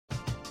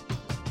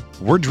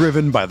We're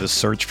driven by the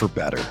search for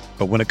better.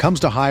 But when it comes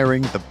to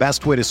hiring, the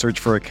best way to search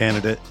for a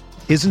candidate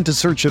isn't to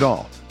search at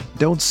all.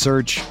 Don't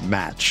search,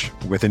 match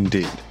with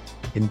Indeed.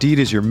 Indeed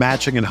is your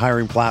matching and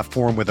hiring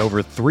platform with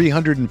over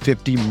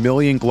 350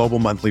 million global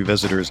monthly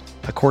visitors,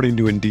 according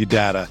to Indeed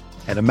data,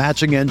 and a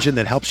matching engine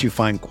that helps you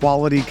find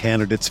quality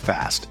candidates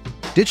fast.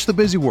 Ditch the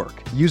busy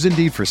work. Use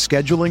Indeed for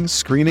scheduling,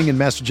 screening, and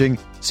messaging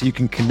so you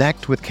can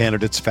connect with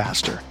candidates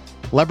faster.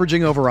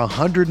 Leveraging over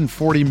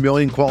 140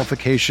 million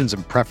qualifications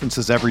and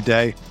preferences every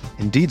day,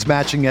 Indeed's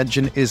matching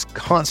engine is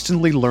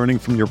constantly learning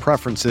from your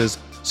preferences,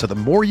 so the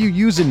more you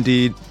use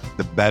Indeed,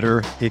 the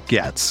better it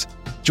gets.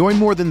 Join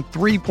more than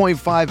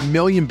 3.5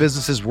 million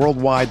businesses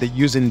worldwide that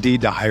use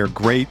Indeed to hire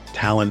great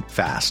talent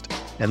fast.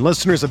 And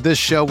listeners of this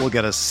show will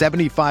get a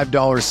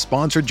 $75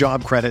 sponsored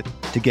job credit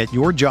to get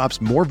your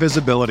jobs more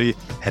visibility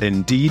at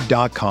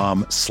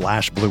Indeed.com/Blue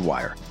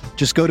Wire.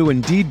 Just go to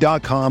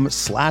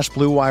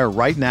Indeed.com/Blue Wire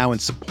right now and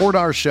support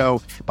our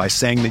show by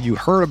saying that you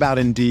heard about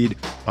Indeed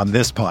on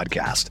this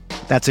podcast.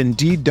 That's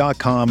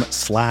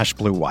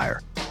Indeed.com/Blue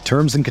Wire.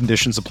 Terms and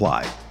conditions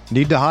apply.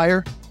 Need to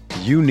hire?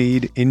 You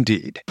need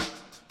Indeed.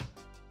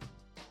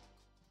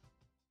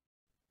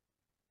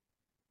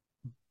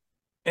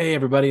 Hey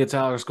everybody, it's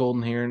Alex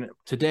Golden here, and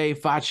today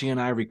Facci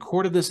and I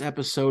recorded this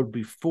episode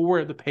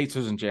before the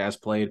Pacers and Jazz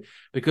played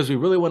because we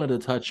really wanted to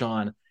touch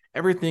on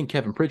everything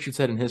Kevin Pritchard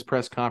said in his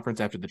press conference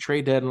after the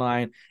trade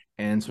deadline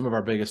and some of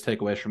our biggest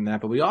takeaways from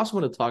that. But we also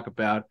want to talk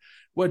about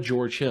what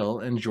George Hill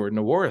and Jordan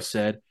Nwora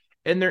said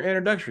in their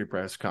introductory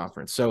press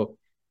conference. So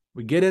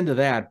we get into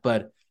that,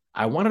 but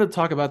I wanted to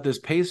talk about this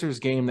Pacers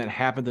game that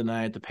happened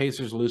tonight. The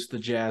Pacers lose to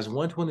the Jazz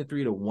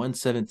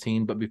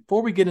 123-117. But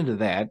before we get into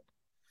that,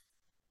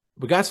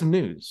 we got some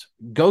news.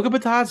 Goga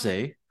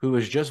Bitadze, who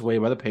was just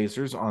waived by the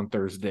Pacers on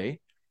Thursday,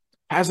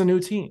 has a new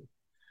team.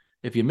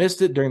 If you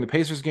missed it during the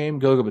Pacers game,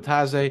 Goga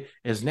Bitadze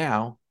is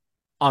now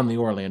on the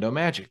Orlando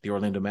Magic. The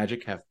Orlando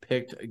Magic have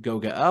picked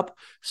Goga up,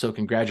 so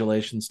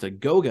congratulations to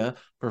Goga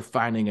for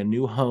finding a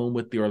new home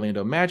with the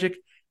Orlando Magic.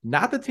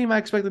 Not the team I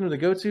expected him to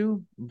go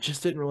to.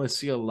 Just didn't really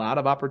see a lot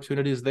of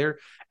opportunities there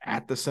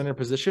at the center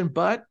position,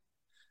 but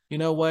you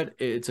know what?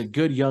 It's a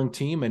good young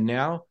team, and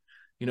now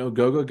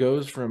Goga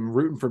goes from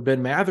rooting for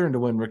Ben Mathurin to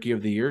win Rookie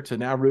of the Year to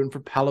now rooting for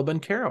Paolo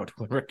Banchero to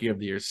win Rookie of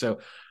the Year. So,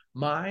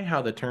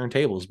 how the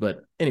turntables.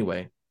 But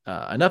anyway,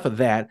 enough of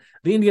that.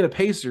 The Indiana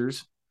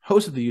Pacers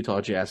hosted the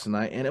Utah Jazz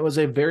tonight, and it was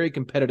a very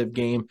competitive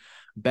game,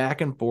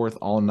 back and forth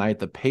all night.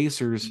 The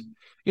Pacers,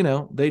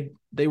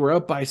 they were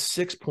up by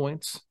 6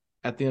 points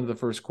at the end of the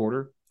first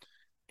quarter,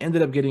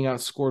 ended up getting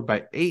outscored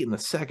by 8 in the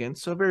second,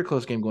 so a very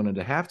close game going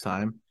into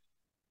halftime.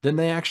 Then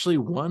they actually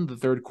won the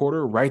third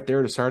quarter right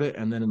there to start it,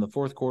 and then in the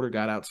fourth quarter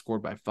got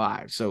outscored by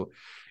 5. So,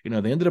 they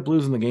ended up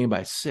losing the game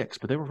by 6,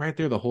 but they were right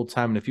there the whole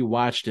time. And if you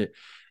watched it,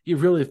 you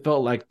really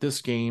felt like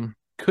this game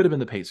could have been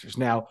the Pacers.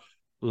 Now,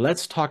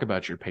 let's talk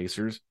about your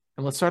Pacers,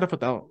 and let's start off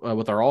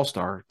with our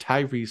all-star,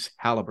 Tyrese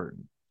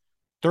Halliburton.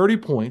 30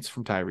 points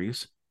from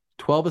Tyrese,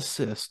 12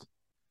 assists,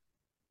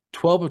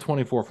 12 of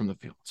 24 from the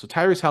field. So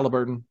Tyrese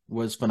Halliburton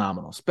was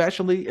phenomenal,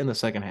 especially in the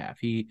second half.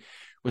 He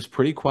was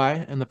pretty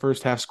quiet in the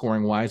first half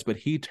scoring-wise, but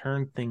he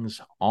turned things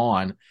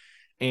on.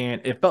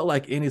 And it felt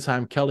like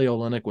anytime Kelly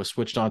Olynyk was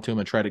switched onto him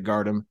and tried to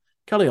guard him,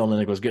 Kelly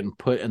Olynyk was getting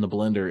put in the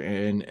blender,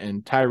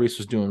 and Tyrese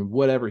was doing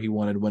whatever he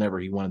wanted, whenever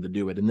he wanted to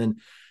do it. And then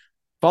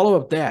follow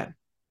up that,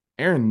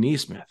 Aaron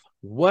Nesmith.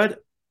 What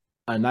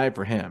a night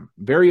for him.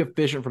 Very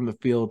efficient from the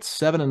field,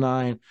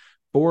 7-9,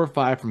 4 of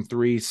 5 from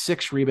 3,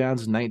 6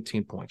 rebounds,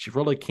 19 points. You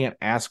really can't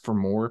ask for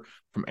more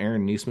from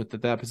Aaron Nesmith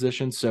at that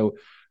position. So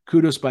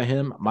kudos by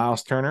him.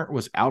 Miles Turner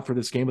was out for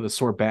this game with a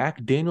sore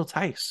back. Daniel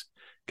Tice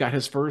got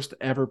his first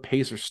ever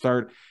Pacers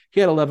start. He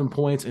had 11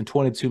 points in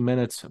 22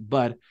 minutes,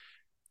 but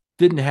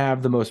didn't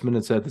have the most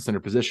minutes at the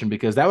center position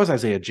because that was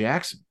Isaiah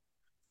Jackson.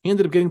 He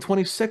ended up getting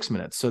 26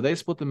 minutes, so they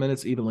split the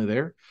minutes evenly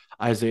there.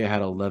 Isaiah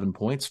had 11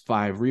 points,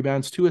 5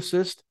 rebounds, 2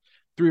 assists,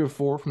 3 of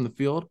 4 from the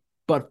field,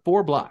 but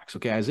 4 blocks.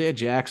 Okay, Isaiah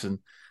Jackson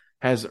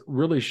has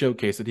really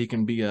showcased that he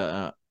can be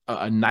a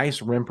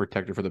nice rim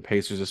protector for the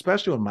Pacers,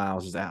 especially when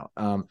Miles is out.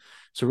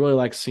 So really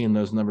like seeing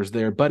those numbers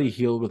there. Buddy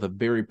Hield with a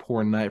very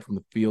poor night from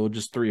the field,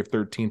 just 3 of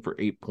 13 for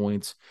 8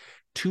 points,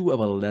 2 of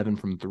 11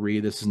 from 3.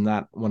 This is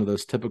not one of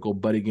those typical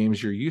Buddy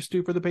games you're used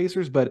to for the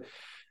Pacers, but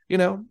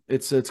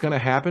it's going to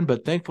happen.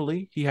 But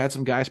thankfully, he had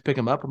some guys pick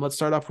him up. And let's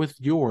start off with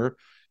your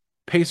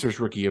Pacers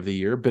Rookie of the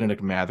Year,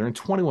 Benedict Mathurin,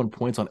 21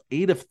 points on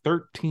 8 of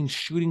 13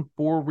 shooting,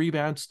 4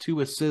 rebounds,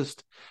 2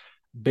 assists.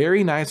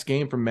 Very nice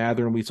game from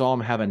Mathurin. We saw him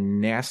have a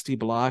nasty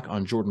block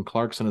on Jordan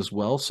Clarkson as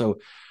well. So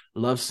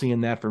love seeing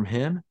that from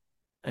him.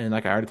 And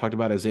like I already talked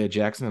about, Isaiah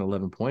Jackson at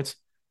 11 points.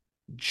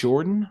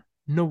 Jordan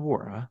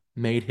Nwora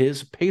made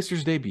his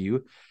Pacers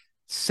debut,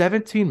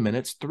 17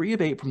 minutes, 3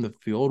 of 8 from the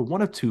field,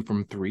 1 of 2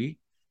 from 3,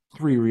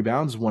 3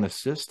 rebounds, 1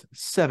 assist,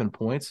 7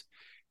 points.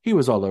 He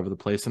was all over the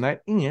place tonight,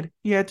 and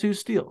he had 2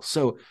 steals.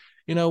 So,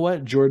 you know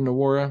what? Jordan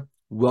Nwora,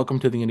 welcome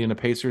to the Indiana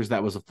Pacers.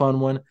 That was a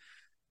fun one.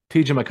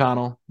 TJ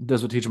McConnell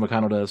does what TJ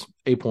McConnell does.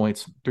 8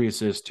 points, 3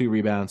 assists, 2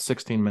 rebounds,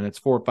 16 minutes,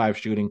 4 of 5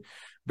 shooting.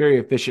 Very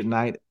efficient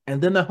night.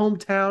 And then the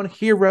hometown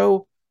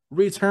hero,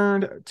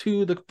 returned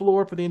to the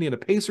floor for the Indiana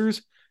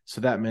Pacers.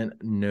 So that meant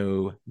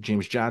no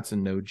James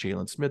Johnson, no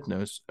Jalen Smith,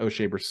 no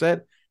O'Shea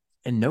Brissett,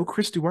 and no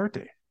Chris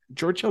Duarte.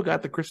 George Hill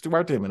got the Chris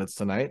Duarte minutes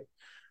tonight.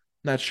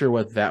 Not sure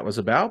what that was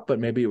about, but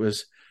maybe it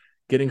was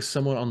getting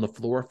someone on the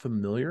floor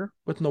familiar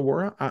with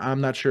Nwora.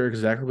 I'm not sure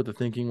exactly what the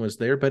thinking was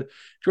there, but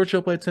George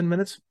Hill played 10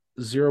 minutes,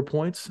 0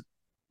 points,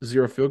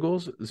 0 field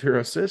goals, 0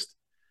 assists.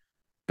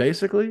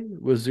 Basically,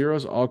 with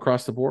zeros all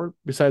across the board,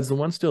 besides the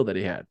one steal that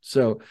he had.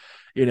 So,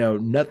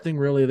 nothing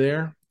really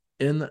there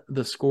in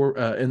the score,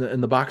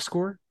 in the box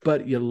score.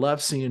 But you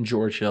love seeing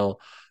George Hill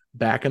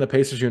back in a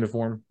Pacers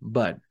uniform.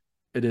 But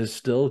it is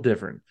still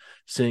different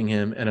seeing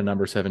him in a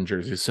number 7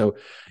 jersey. So,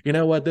 you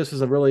know what? This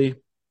is a really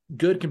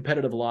good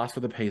competitive loss for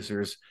the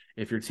Pacers.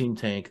 If your team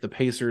tank, the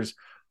Pacers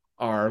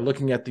are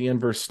looking at the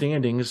inverse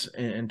standings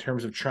in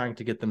terms of trying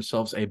to get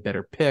themselves a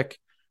better pick.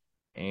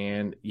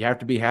 And you have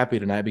to be happy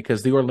tonight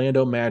because the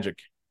Orlando Magic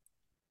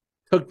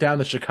took down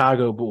the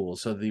Chicago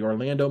Bulls. So the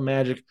Orlando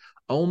Magic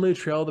only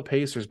trail the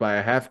Pacers by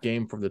a half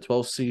game from the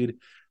 12th seed.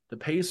 The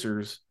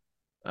Pacers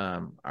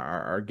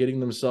are getting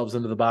themselves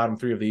into the bottom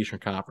 3 of the Eastern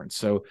Conference.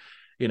 So,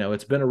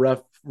 it's been a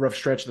rough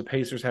stretch. The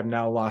Pacers have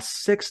now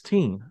lost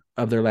 16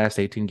 of their last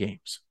 18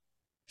 games.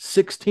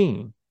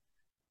 16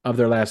 of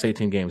their last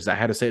 18 games. I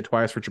had to say it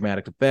twice for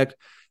dramatic effect.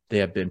 They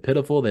have been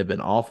pitiful. They've been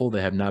awful.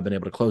 They have not been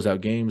able to close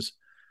out games.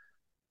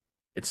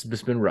 It's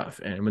just been rough.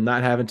 And with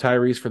not having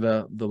Tyrese for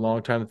the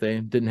long time that they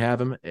didn't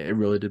have him, it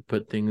really did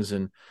put things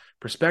in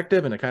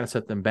perspective, and it kind of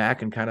set them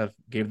back and kind of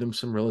gave them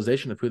some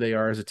realization of who they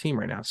are as a team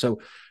right now.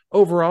 So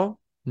overall,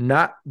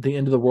 not the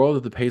end of the world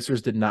that the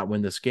Pacers did not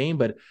win this game,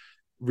 but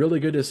really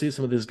good to see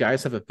some of these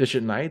guys have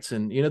efficient nights.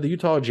 And, the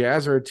Utah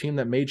Jazz are a team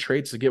that made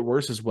trades to get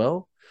worse as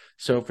well.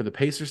 So for the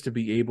Pacers to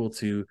be able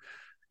to,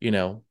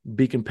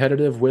 be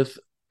competitive with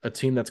a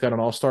team that's got an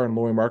all-star in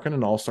Lauri Markkanen,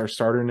 an all-star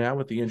starter now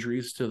with the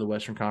injuries to the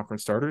Western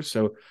Conference starters.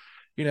 So,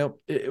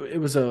 it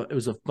was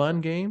a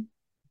fun game,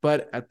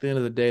 but at the end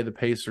of the day, the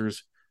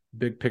Pacers,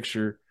 big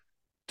picture,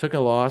 took a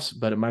loss,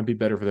 but it might be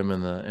better for them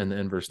in the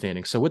inverse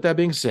standing. So with that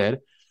being said,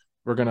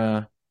 we're going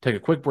to take a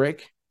quick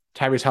break.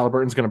 Tyrese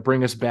Halliburton's going to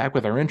bring us back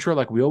with our intro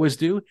like we always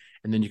do,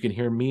 and then you can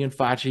hear me and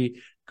Facci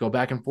go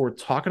back and forth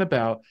talking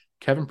about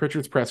Kevin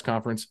Pritchard's press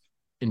conference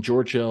and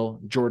George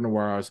Hill, Jordan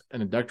Nwora's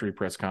introductory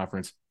press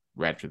conference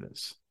right after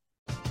this.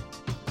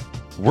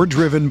 We're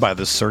driven by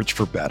the search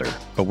for better.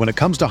 But when it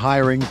comes to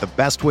hiring, the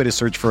best way to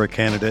search for a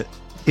candidate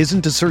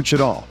isn't to search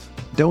at all.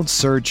 Don't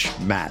search,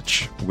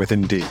 match with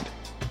Indeed.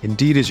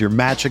 Indeed is your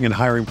matching and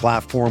hiring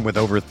platform with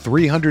over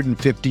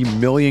 350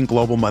 million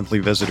global monthly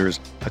visitors,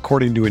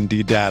 according to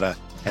Indeed data,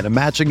 and a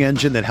matching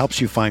engine that helps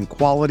you find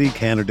quality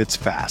candidates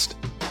fast.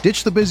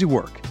 Ditch the busy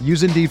work.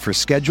 Use Indeed for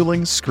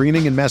scheduling,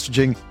 screening, and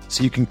messaging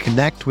so you can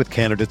connect with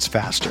candidates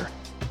faster.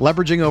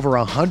 Leveraging over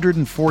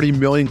 140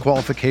 million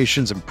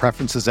qualifications and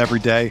preferences every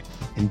day,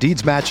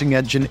 Indeed's matching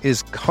engine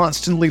is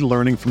constantly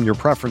learning from your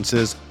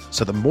preferences,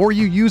 so the more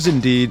you use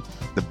Indeed,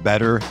 the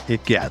better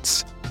it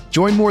gets.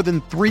 Join more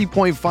than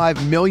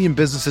 3.5 million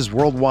businesses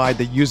worldwide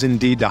that use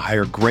Indeed to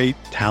hire great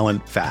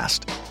talent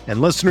fast. And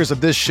listeners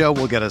of this show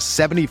will get a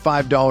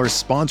 $75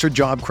 sponsored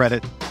job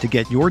credit to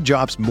get your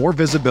jobs more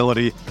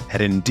visibility at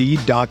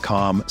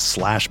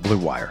Indeed.com/Blue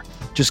Wire.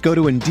 Just go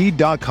to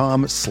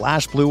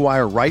Indeed.com/Blue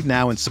Wire right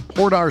now and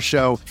support our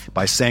show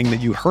by saying that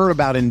you heard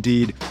about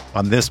Indeed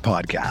on this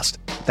podcast.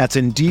 That's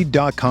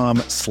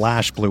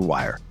Indeed.com/Blue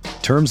Wire.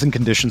 Terms and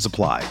conditions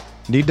apply.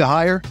 Need to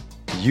hire?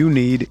 You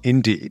need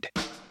Indeed.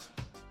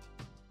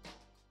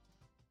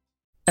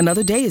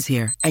 Another day is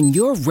here, and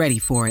you're ready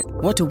for it.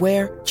 What to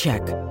wear?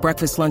 Check.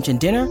 Breakfast, lunch, and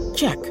dinner?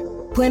 Check.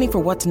 Planning for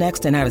what's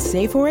next and how to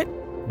save for it?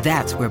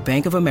 That's where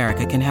Bank of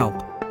America can help.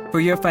 For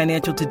your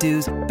financial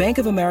to-dos, Bank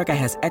of America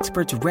has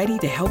experts ready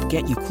to help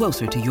get you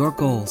closer to your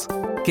goals.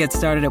 Get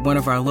started at one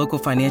of our local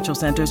financial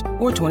centers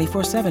or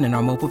 24/7 in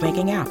our mobile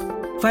banking app.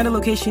 Find a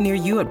location near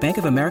you at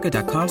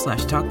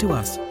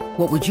bankofamerica.com/talktous.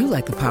 What would you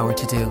like the power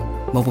to do?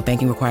 Mobile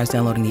banking requires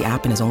downloading the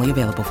app and is only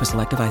available for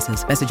select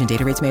devices. Message and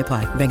data rates may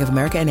apply. Bank of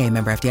America N.A.,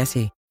 member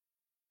FDIC.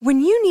 When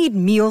you need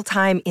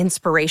mealtime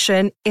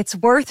inspiration, it's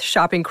worth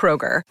shopping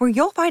Kroger, where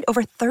you'll find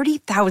over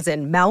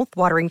 30,000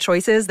 mouth-watering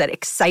choices that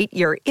excite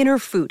your inner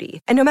foodie.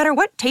 And no matter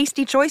what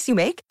tasty choice you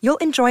make, you'll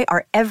enjoy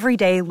our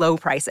everyday low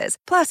prices,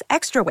 plus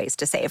extra ways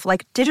to save,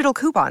 like digital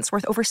coupons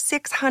worth over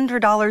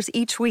 $600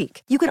 each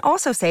week. You can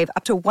also save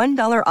up to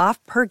 $1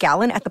 off per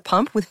gallon at the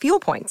pump with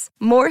fuel points.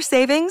 More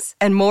savings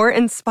and more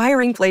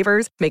inspiring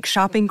flavors make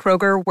shopping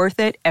Kroger worth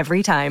it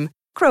every time.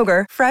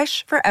 Kroger,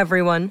 fresh for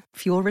everyone.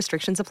 Fuel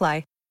restrictions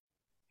apply.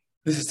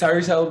 This is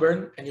Tyrese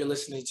Halliburton, and you're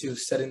listening to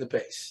Setting the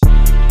Pace.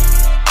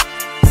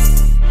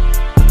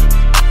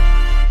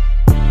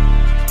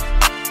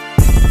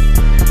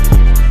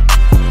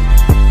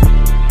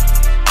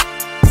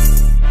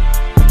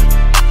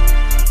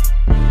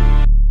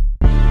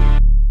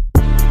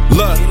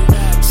 Look,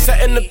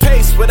 setting the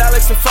pace with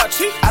Alex and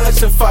Facci.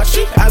 Alex and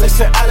Facci, Alex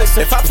and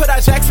Allison. If I put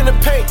our jacks in the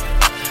paint,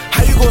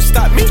 how you gonna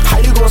stop me? How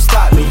you gonna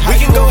stop me? We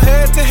can go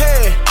head to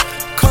head.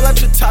 Call out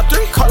your top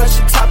three. Call out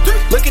your top three.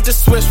 Look at the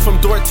switch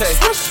from Duarte.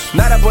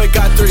 Now that boy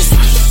got three.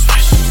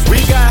 We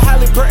got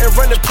Halliburton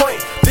running point.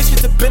 This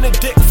is the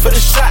Benedict for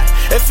the shot.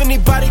 If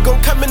anybody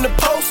gon' come in the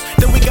post,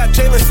 then we got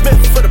Jalen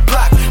Smith for the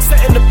block.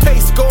 Setting the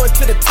pace, going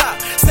to the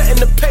top. Setting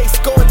the pace,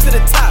 going to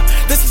the top.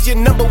 This is your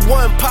number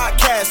one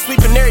podcast.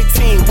 Sweeping every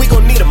team. We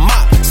gon' need a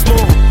mop.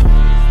 Smooth.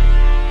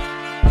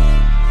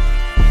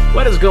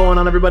 What is going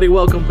on, everybody?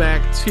 Welcome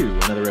back to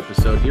another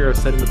episode here of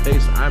Setting the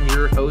Pace. I'm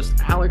your host,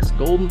 Alex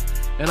Golden,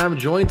 and I'm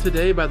joined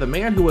today by the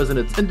man who was in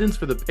attendance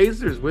for the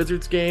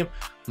Pacers-Wizards game,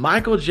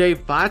 Michael J.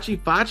 Facci.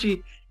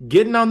 Facci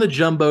getting on the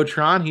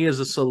Jumbotron. He is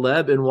a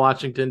celeb in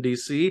Washington,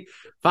 D.C.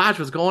 Facci,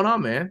 what's going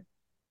on, man?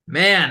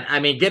 Man, I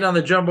mean, getting on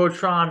the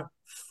Jumbotron,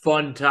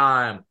 fun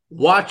time.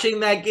 Watching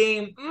that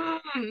game,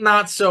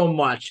 not so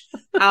much.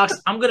 Alex,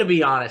 I'm going to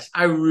be honest.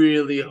 I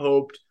really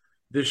hoped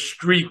the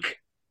streak,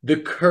 the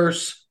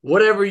curse,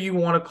 whatever you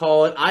want to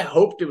call it, I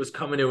hoped it was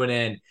coming to an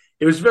end.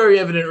 It was very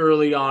evident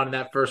early on in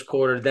that first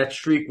quarter that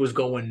streak was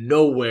going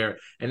nowhere.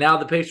 And now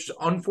the Pacers,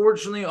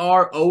 unfortunately,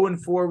 are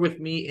 0-4 with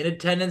me in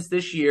attendance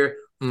this year.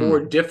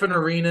 4 different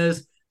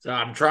arenas. So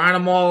I'm trying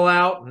them all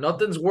out.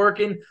 Nothing's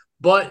working.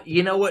 But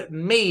you know what?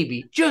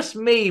 Maybe, just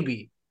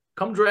maybe,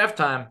 come draft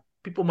time,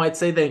 people might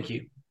say thank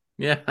you.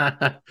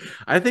 Yeah,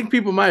 I think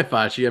people might,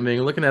 Facci. I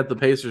mean, looking at the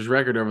Pacers'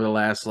 record over the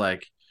last,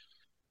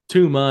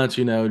 2 months,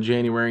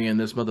 January and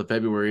this month of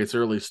February, it's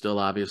early still,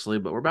 obviously,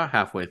 but we're about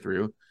halfway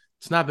through.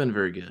 It's not been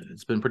very good.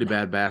 It's been pretty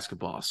bad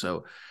basketball.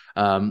 So,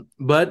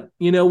 but,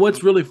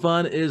 what's really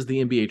fun is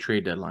the NBA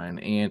trade deadline.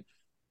 And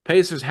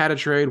Pacers had a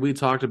trade. We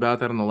talked about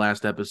that on the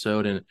last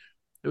episode, and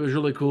it was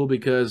really cool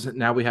because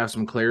now we have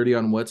some clarity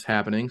on what's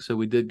happening. So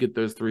we did get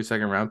those 3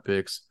 second-round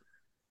picks.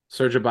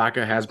 Serge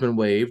Ibaka has been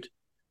waived,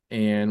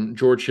 and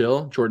George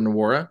Hill, Jordan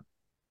Nwora,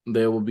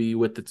 they will be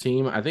with the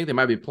team. I think they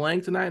might be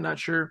playing tonight, not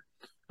sure,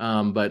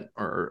 but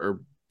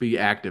or be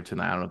active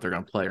tonight. I don't know if they're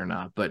going to play or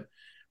not, but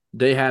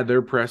they had their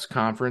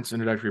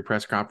introductory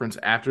press conference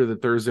after the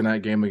Thursday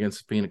night game against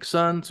the Phoenix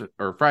Suns,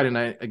 or Friday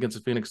night against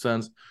the Phoenix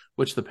Suns,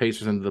 which the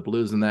Pacers ended up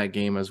losing that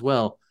game as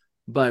well.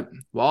 But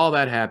while all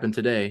that happened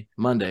today,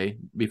 Monday,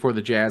 before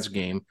the Jazz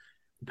game,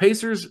 the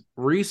Pacers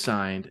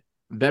re-signed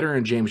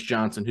veteran James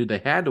Johnson, who they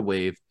had to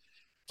waive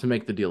to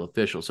make the deal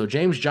official. So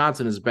James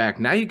Johnson is back.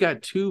 Now you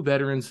got 2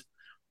 veterans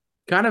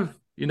kind of,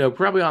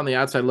 probably on the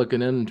outside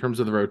looking in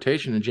terms of the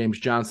rotation, and James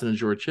Johnson and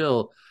George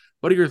Hill.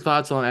 What are your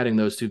thoughts on adding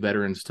those 2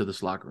 veterans to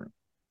this locker room?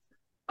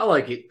 I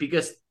like it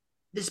because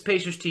this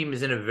Pacers team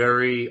is in a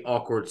very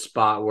awkward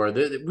spot where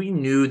we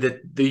knew that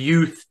the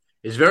youth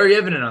is very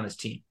evident on this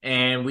team,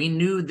 and we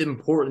knew the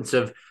importance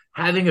of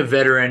having a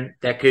veteran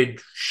that could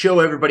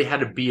show everybody how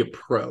to be a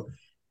pro.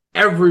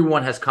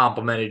 Everyone has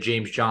complimented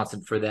James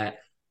Johnson for that,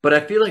 but I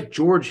feel like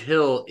George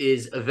Hill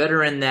is a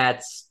veteran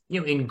that's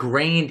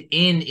ingrained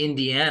in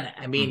Indiana.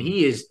 I mean,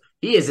 he is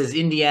as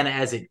Indiana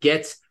as it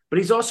gets. But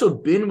he's also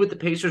been with the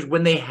Pacers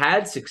when they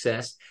had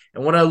success.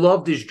 And what I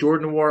loved is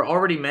Jordan Nwora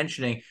already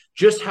mentioning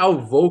just how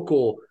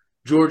vocal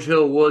George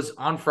Hill was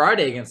on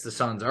Friday against the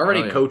Suns,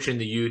 already coaching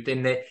the youth,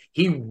 and that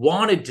he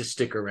wanted to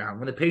stick around.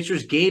 When the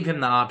Pacers gave him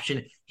the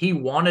option, he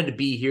wanted to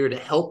be here to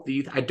help the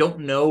youth. I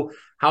don't know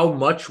how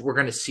much we're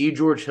going to see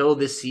George Hill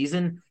this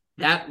season.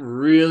 That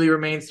really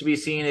remains to be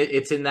seen.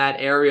 It's in that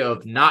area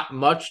of not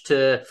much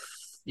to,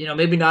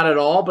 maybe not at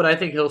all, but I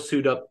think he'll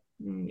suit up,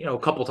 a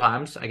couple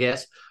times, I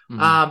guess.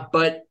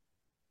 But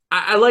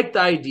I like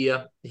the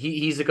idea.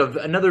 He's like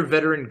another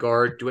veteran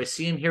guard. Do I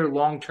see him here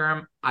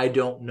long-term? I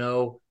don't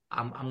know.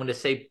 I'm going to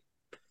say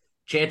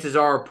chances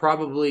are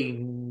probably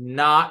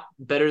not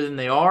better than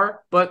they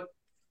are. But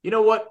you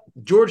know what?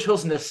 George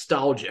Hill's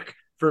nostalgic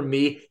for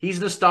me.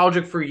 He's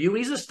nostalgic for you.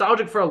 He's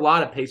nostalgic for a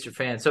lot of Pacer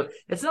fans. So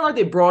it's not like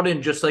they brought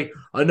in just like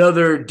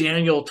another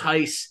Daniel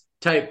Tice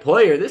type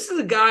player. This is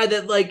a guy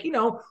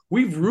that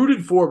we've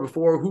rooted for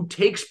before, who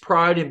takes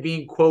pride in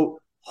being,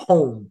 quote,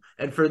 home.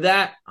 And for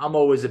that, I'm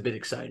always a bit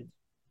excited.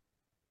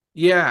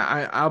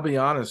 Yeah, I'll be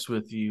honest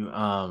with you.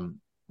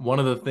 One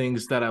of the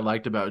things that I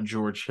liked about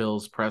George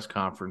Hill's press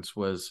conference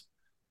was,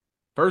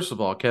 first of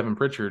all, Kevin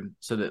Pritchard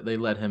said that they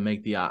let him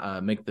make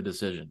the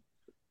decision.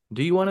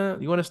 Do you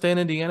want to stay in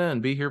Indiana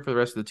and be here for the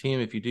rest of the team?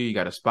 If you do, you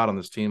got a spot on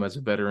this team as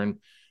a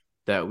veteran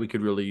that we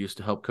could really use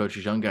to help coach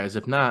his young guys.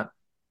 If not,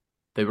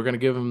 they were going to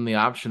give him the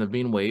option of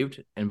being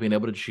waived and being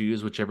able to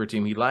choose whichever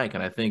team he'd like.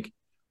 And I think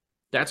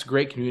that's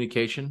great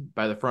communication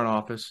by the front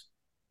office,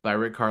 by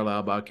Rick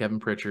Carlisle, by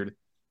Kevin Pritchard,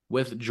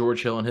 with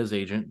George Hill and his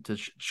agent to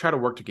try to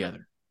work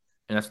together.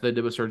 And that's what they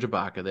did with Serge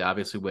Ibaka. They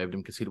obviously waived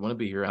him because he didn't want to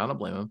be here. I don't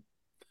blame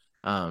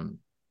him.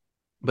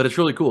 But it's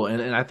really cool.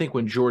 And I think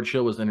when George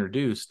Hill was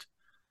introduced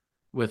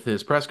with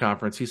his press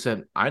conference, he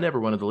said, I never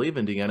wanted to leave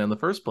Indiana in the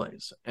first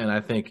place. And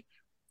I think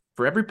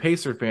for every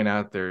Pacer fan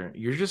out there,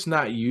 you're just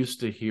not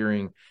used to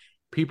hearing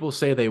people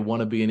say they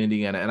want to be in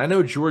Indiana. And I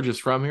know George is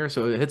from here,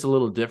 so it hits a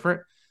little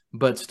different.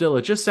 But still,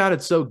 it just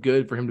sounded so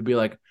good for him to be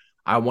like,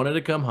 I wanted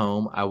to come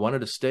home. I wanted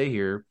to stay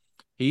here.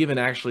 He even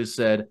actually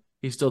said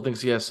he still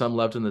thinks he has some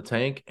left in the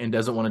tank and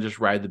doesn't want to just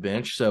ride the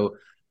bench. So,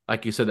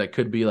 like you said, that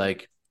could be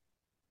like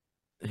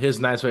his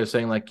nice way of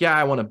saying, like, yeah,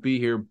 I want to be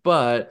here,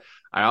 but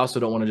I also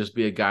don't want to just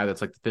be a guy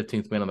that's like the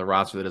 15th man on the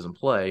roster that doesn't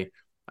play.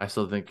 I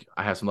still think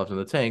I have some left in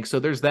the tank. So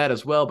there's that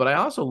as well. But I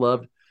also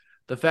loved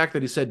the fact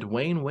that he said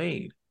Dwayne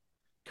Wade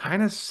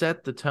kind of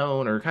set the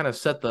tone, or kind of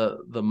set the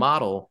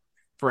model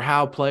for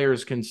how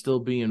players can still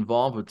be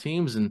involved with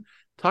teams, and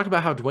talked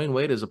about how Dwayne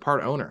Wade is a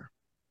part owner,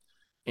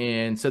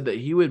 and said that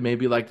he would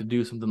maybe like to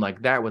do something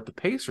like that with the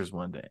Pacers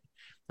one day.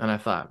 And I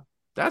thought,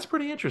 that's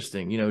pretty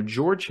interesting. You know,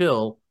 George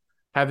Hill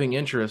having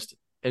interest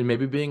in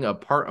maybe being a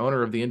part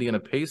owner of the Indiana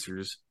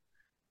Pacers.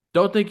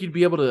 Don't think you'd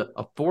be able to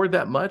afford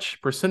that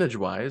much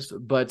percentage-wise,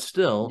 but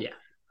still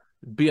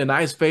be a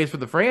nice face for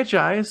the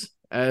franchise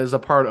as a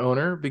part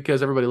owner,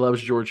 because everybody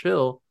loves George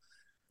Hill.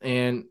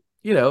 And,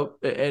 you know,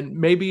 and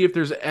maybe if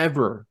there's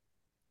ever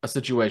a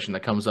situation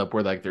that comes up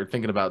where like they're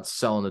thinking about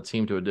selling the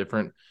team to a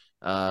different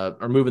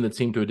or moving the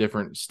team to a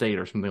different state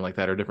or something like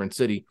that, or a different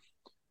city,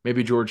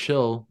 maybe George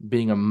Hill,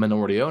 being a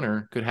minority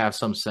owner, could have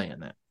some say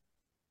in that.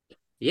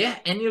 Yeah,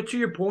 and to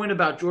your point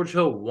about George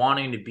Hill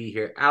wanting to be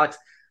here, Alex,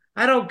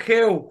 I don't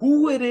care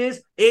who it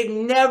is, it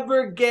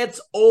never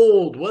gets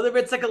old. Whether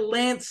it's like a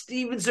Lance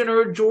Stevenson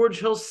or a George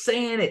Hill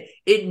saying it,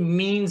 it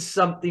means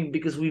something,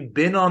 because we've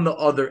been on the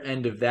other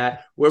end of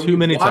that where too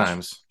many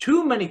times,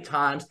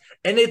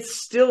 and it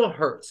still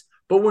hurts.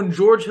 But when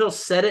George Hill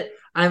said it,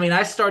 I mean,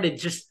 I started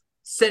just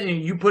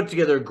you put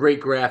together a great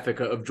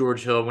graphic of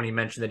George Hill when he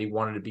mentioned that he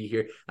wanted to be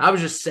here. I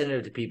was just sending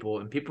it to people,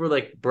 and people were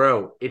like,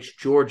 bro, it's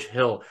George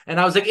Hill. And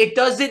I was like, it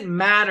doesn't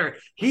matter.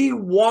 He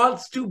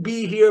wants to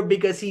be here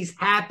because he's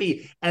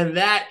happy. And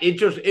that,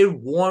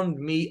 it warmed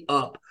me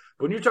up.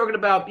 When you're talking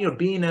about, you know,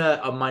 being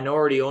a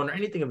minority owner,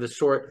 anything of the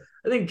sort,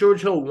 I think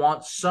George Hill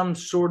wants some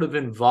sort of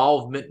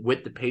involvement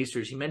with the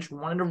Pacers. He mentioned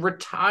wanting to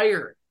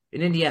retire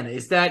in Indiana.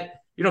 Is that,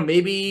 you know,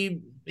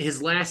 maybe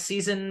his last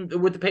season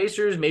with the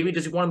Pacers? Maybe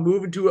does he want to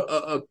move into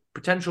a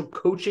potential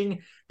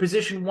coaching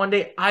position one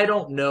day? I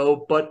don't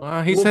know, but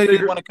he said he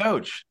didn't want to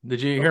coach.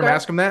 Did you hear him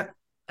ask him that?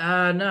 No,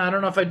 I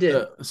don't know if I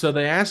did. So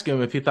they asked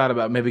him if he thought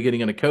about maybe getting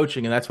into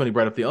coaching, and that's when he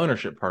brought up the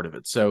ownership part of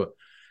it. So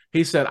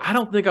he said, I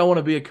don't think I want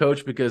to be a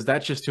coach because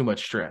that's just too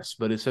much stress.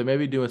 But he said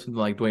maybe doing something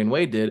like Dwayne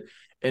Wade did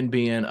and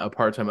being a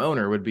part-time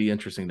owner would be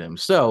interesting to him.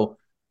 So,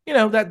 you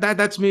know,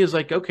 that's me, is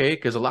like, okay,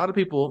 because a lot of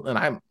people, and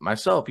I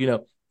myself, you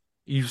know,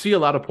 you see a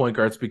lot of point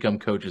guards become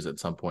coaches at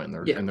some point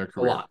in their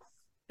career. A lot.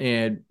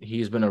 And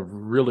he's been a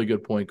really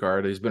good point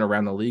guard. He's been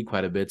around the league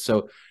quite a bit.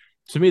 So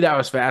to me, that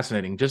was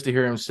fascinating, just to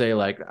hear him say,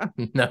 like,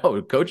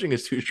 no, coaching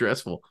is too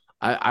stressful.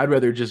 I'd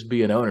rather just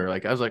be an owner.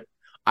 Like, I was like,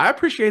 I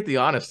appreciate the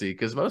honesty,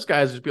 because most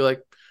guys just be like,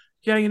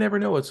 yeah, you never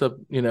know what's up,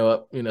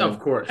 Of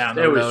course,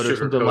 there was or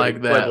something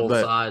like that.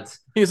 But sides.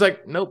 He's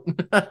like, nope.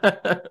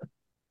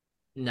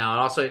 No, and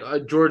also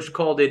George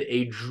called it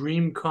a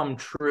dream come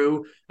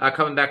true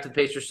coming back to the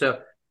Pacers. So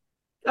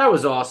that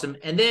was awesome.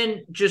 And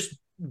then just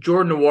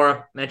Jordan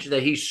Nwora mentioned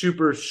that he's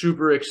super,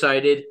 super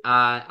excited.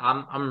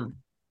 I'm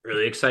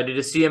really excited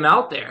to see him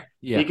out there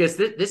because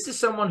this is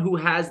someone who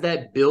has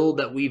that build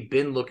that we've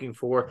been looking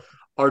for.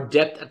 Our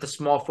depth at the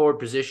small forward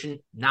position,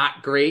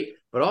 not great.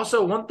 But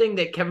also one thing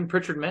that Kevin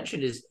Pritchard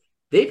mentioned is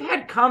they've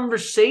had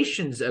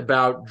conversations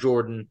about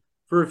Jordan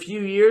for a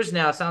few years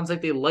now. It sounds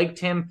like they liked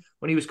him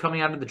when he was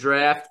coming out of the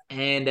draft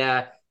and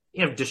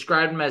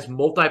described him as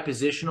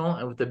multi-positional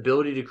and with the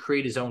ability to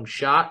create his own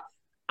shot.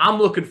 I'm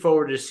looking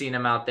forward to seeing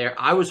him out there.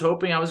 I was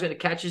hoping I was going to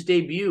catch his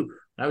debut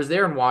when I was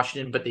there in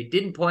Washington, but they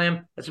didn't play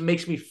him. That's what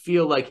makes me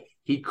feel like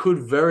he could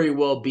very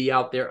well be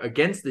out there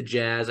against the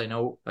Jazz. I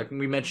know, like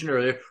we mentioned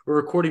earlier, we're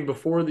recording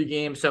before the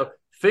game, so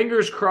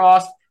fingers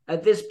crossed.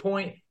 At this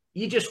point,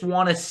 you just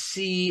want to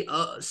see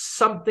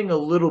something a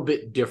little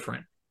bit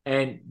different.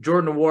 And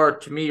Jordan Nwora,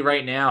 to me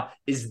right now,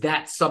 is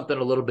that something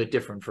a little bit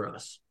different for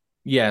us.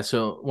 Yeah,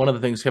 so one of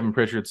the things Kevin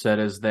Pritchard said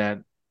is that,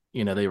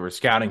 they were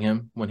scouting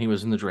him when he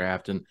was in the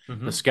draft, and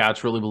the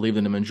scouts really believed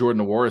in him. And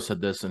Jordan Nwora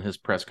said this in his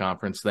press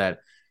conference, that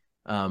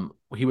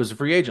he was a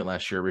free agent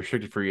last year,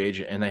 restricted free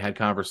agent, and they had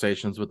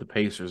conversations with the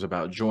Pacers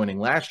about joining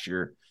last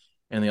year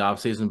in the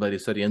offseason, but he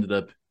said he ended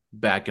up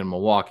back in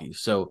Milwaukee.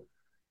 So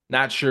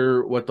not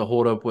sure what the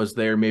holdup was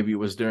there. Maybe it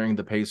was during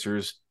the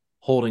Pacers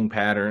holding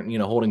pat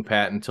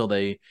until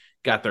they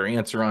got their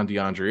answer on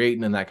DeAndre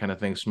Ayton and that kind of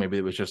thing. So maybe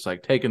it was just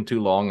like taking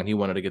too long and he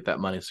wanted to get that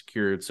money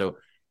secured. So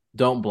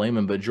don't blame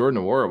him. But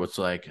Jordan Nwora was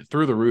like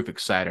through the roof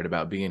excited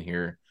about being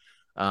here,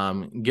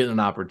 getting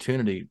an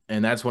opportunity.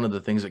 And that's one of the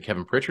things that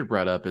Kevin Pritchard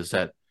brought up, is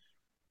that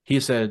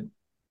he said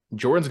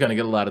Jordan's going to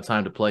get a lot of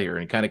time to play here.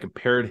 And he kind of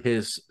compared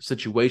his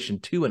situation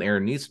to an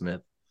Aaron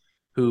Nesmith,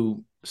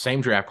 who same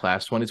draft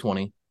class,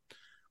 2020,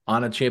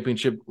 on a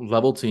championship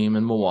level team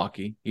in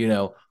Milwaukee.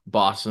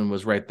 Boston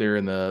was right there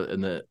in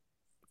the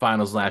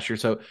finals last year.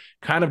 So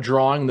kind of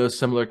drawing those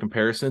similar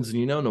comparisons. And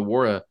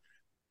Nwora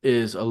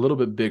is a little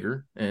bit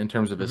bigger in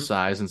terms of his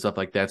size and stuff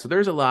like that. So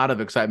there's a lot of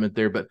excitement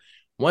there. But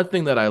one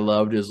thing that I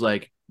loved is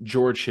like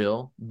George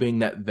Hill being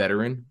that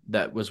veteran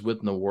that was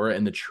with Nwora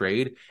in the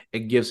trade.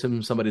 It gives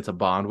him somebody to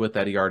bond with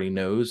that he already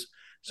knows.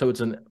 So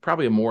it's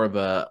probably more of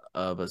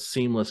a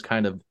seamless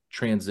kind of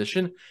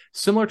transition,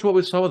 similar to what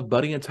we saw with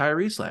Buddy and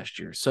Tyrese last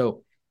year.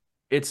 So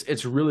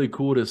it's really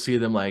cool to see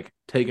them like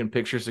taking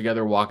pictures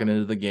together, walking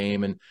into the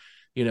game. And,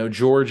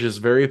 George is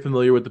very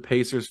familiar with the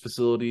Pacers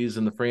facilities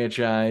and the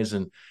franchise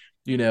and,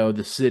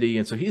 the city.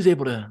 And so he's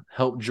able to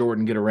help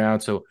Jordan get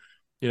around. So,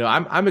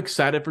 I'm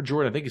excited for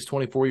Jordan. I think he's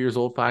 24 years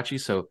old, Facci.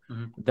 So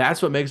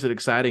that's what makes it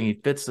exciting. He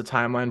fits the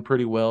timeline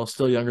pretty well.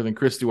 Still younger than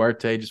Chris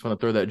Duarte. Just want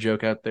to throw that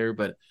joke out there.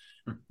 But,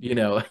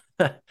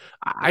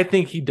 I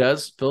think he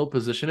does fill a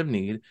position of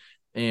need.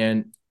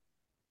 And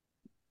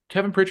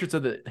Kevin Pritchard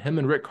said that him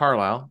and Rick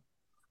Carlisle,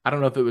 I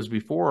don't know if it was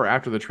before or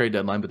after the trade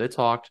deadline, but they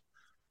talked.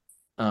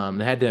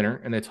 They had dinner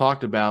and they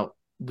talked about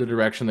the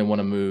direction they want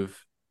to move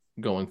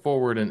going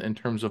forward and in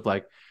terms of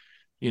like,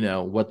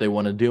 what they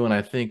want to do. And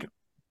I think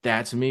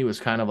that to me was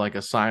kind of like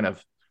a sign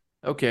of,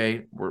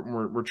 okay,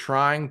 we're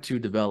trying to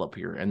develop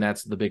here. And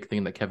that's the big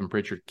thing that Kevin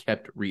Pritchard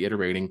kept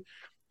reiterating.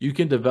 You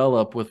can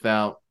develop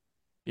without,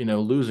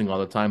 losing all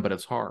the time, but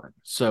it's hard.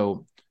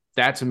 So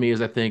that to me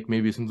is, I think,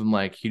 maybe something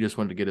like he just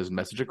wanted to get his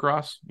message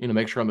across,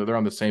 make sure that they're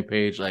on the same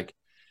page. Like,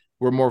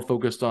 we're more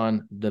focused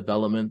on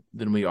development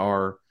than we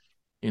are,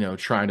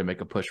 trying to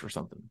make a push for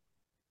something.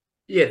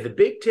 Yeah, the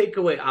big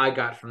takeaway I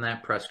got from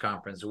that press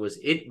conference was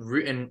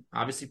and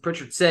obviously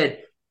Pritchard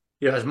said,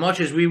 as much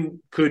as we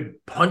could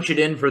punch it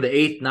in for the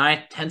 8th,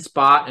 9th, 10th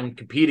spot and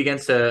compete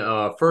against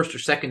a first or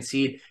second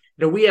seed,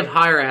 we have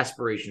higher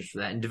aspirations for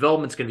that, and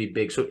development's going to be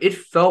big. So it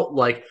felt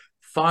like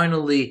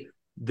finally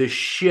the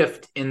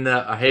shift in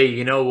the, hey,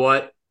 you know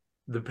what?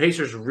 The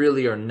Pacers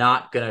really are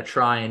not going to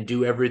try and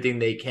do everything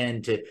they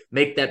can to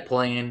make that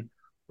play in.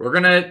 We're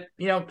going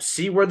to,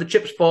 see where the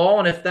chips fall.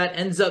 And if that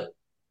ends up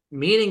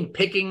meaning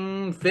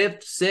picking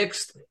 5th,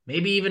 6th,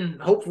 maybe even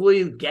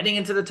hopefully getting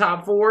into the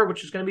top 4,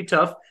 which is going to be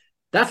tough,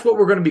 that's what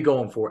we're going to be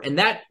going for. And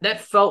that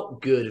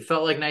felt good. It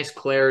felt like nice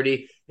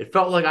clarity. It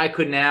felt like I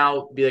could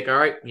now be like, all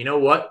right, you know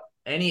what?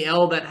 Any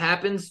L that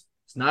happens,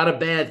 it's not a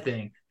bad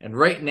thing. And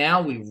right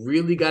now, we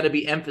really got to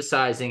be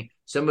emphasizing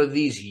some of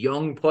these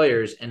young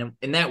players. And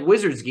in that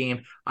Wizards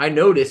game, I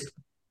noticed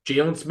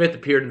Jalen Smith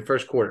appeared in the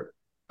first quarter.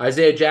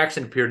 Isaiah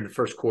Jackson appeared in the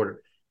first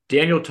quarter.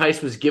 Daniel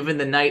Tice was given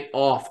the night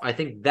off. I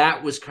think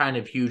that was kind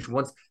of huge.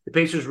 Once the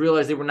Pacers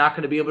realized they were not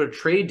going to be able to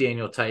trade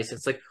Daniel Tice,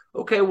 it's like,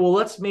 okay, well,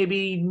 let's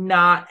maybe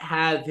not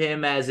have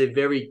him as a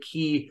very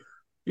key,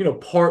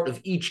 part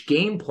of each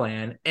game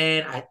plan.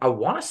 And I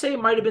want to say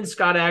it might have been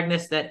Scott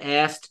Agnes that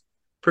asked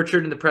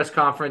Pritchard in the press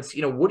conference,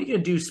 what are you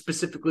going to do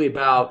specifically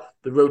about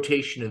the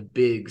rotation of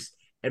bigs?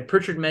 And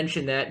Pritchard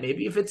mentioned that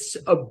maybe if it's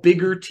a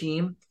bigger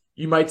team,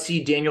 you might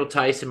see Daniel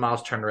Tice and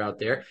Miles Turner out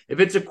there. If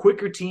it's a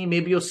quicker team,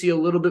 maybe you'll see a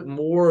little bit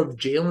more of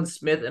Jalen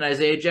Smith and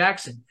Isaiah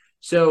Jackson.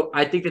 So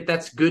I think that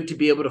that's good to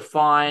be able to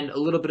find a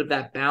little bit of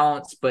that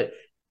balance, but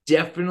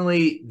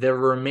definitely the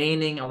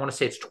remaining, I want to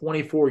say it's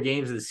 24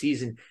 games of the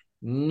season,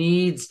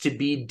 needs to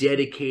be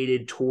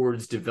dedicated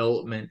towards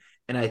development.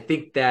 And I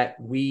think that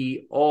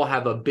we all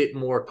have a bit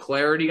more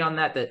clarity on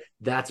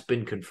that's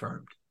been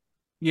confirmed.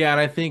 Yeah,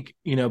 and I think,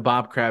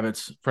 Bob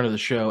Kravitz, friend of the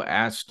show,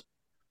 asked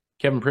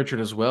Kevin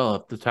Pritchard as well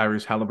if the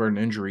Tyrese Halliburton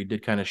injury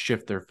did kind of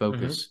shift their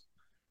focus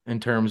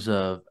in terms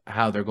of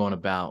how they're going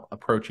about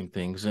approaching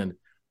things. And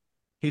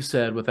he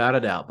said, without a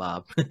doubt,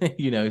 Bob,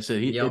 he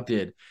said it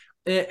did.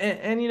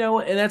 And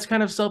and that's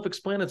kind of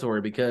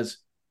self-explanatory because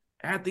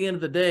at the end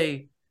of the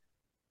day,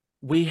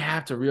 we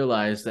have to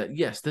realize that,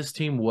 yes, this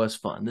team was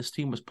fun. This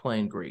team was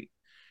playing great.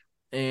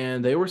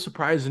 And they were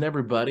surprising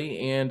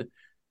everybody. And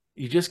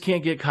you just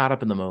can't get caught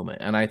up in the moment.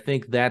 And I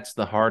think that's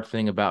the hard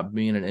thing about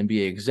being an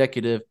NBA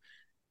executive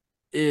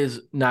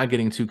is not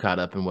getting too caught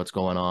up in what's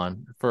going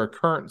on for a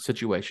current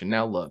situation.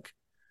 Now, look,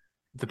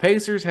 if the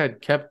Pacers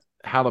had kept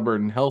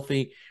Halliburton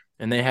healthy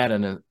and they had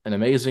an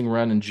amazing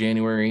run in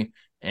January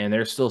and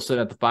they're still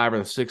sitting at the 5 or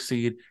the 6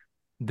 seed,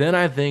 then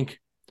I think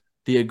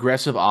the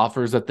aggressive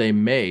offers that they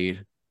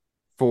made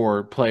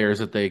for players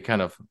that they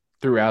kind of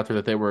threw out there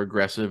that they were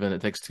aggressive and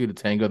it takes 2 to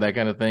tango, that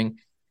kind of thing,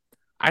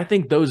 I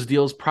think those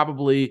deals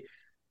probably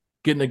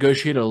get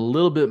negotiated a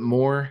little bit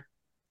more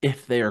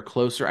if they are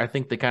closer. I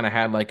think they kind of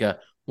had like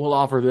we'll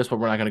offer this, but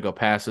we're not going to go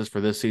past this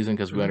for this season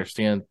because we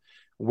understand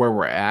where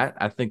we're at.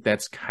 I think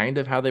that's kind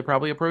of how they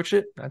probably approach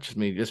it. That's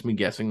just me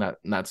guessing,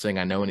 not saying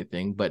I know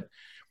anything, but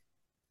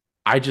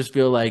I just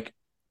feel like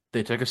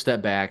they took a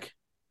step back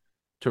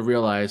to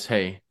realize,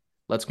 hey,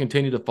 let's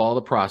continue to follow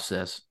the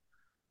process.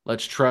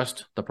 Let's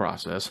trust the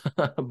process,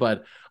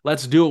 but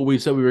let's do what we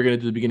said we were going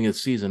to do at the beginning of the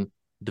season,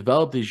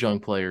 develop these young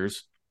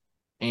players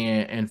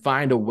and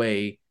find a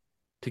way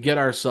to get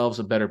ourselves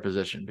a better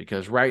position,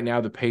 because right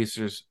now the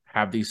Pacers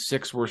have the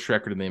 6th worst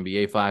record in the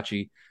NBA,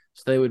 Facci.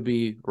 So they would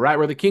be right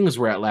where the Kings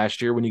were at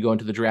last year when you go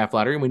into the draft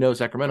lottery. And we know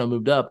Sacramento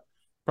moved up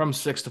from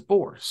 6 to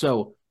 4.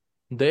 So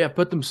they have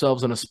put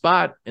themselves in a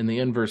spot in the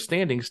inverse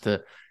standings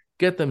to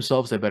get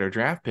themselves a better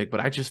draft pick. But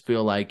I just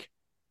feel like,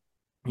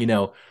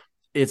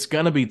 it's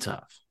going to be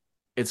tough.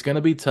 It's going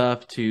to be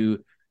tough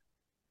to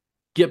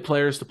get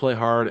players to play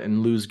hard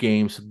and lose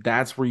games.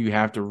 That's where you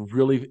have to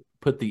really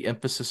put the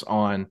emphasis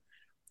on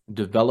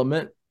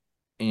development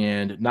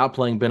and not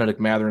playing Benedict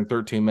Mathurin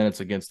 13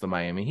 minutes against the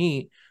Miami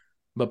Heat,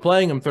 but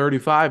playing him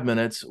 35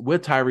 minutes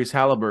with Tyrese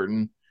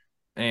Halliburton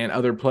and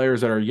other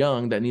players that are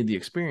young that need the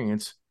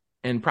experience,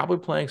 and probably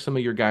playing some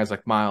of your guys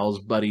like Miles,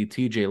 Buddy,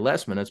 TJ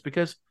less minutes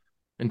because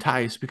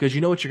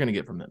you know what you're going to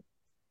get from them.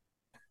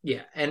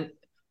 Yeah, and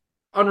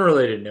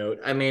unrelated note,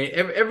 I mean,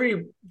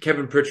 every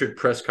Kevin Pritchard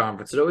press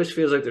conference, it always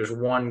feels like there's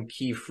one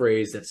key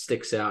phrase that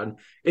sticks out, and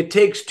it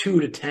takes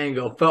two to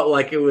tango. Felt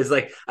like it was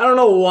like, I don't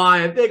know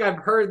why. I think I've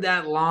heard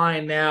that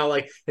line now,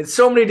 like in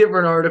so many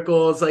different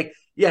articles. Like,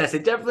 yes,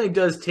 it definitely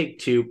does take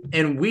two.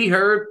 And we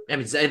heard, I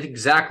mean, I think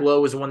Zach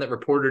Lowe was the one that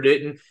reported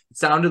it, and it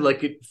sounded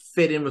like it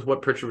fit in with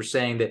what Pritchard was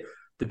saying, that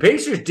the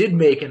Pacers did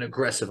make an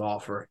aggressive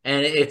offer.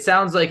 And it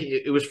sounds like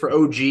it was for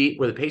OG,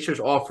 where the Pacers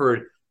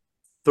offered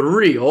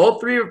all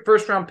three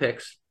first-round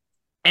picks,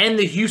 and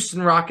the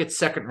Houston Rockets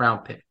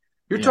second-round pick.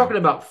 You're talking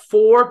about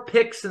 4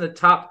 picks in the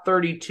top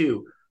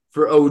 32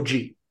 for OG.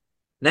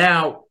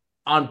 Now,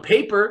 on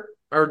paper,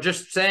 or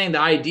just saying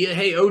the idea,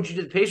 hey, OG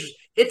to the Pacers,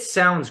 it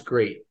sounds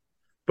great.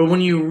 But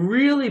when you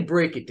really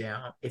break it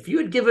down, if you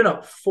had given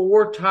up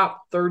 4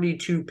 top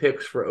 32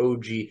 picks for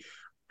OG,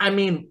 I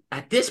mean,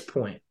 at this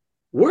point,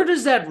 where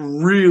does that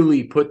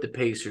really put the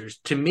Pacers?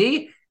 To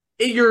me,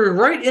 you're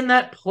right in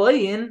that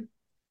play-in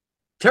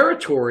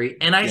territory,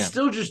 and I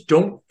still just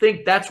don't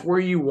think that's where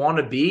you want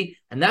to be,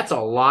 and that's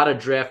a lot of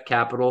draft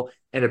capital.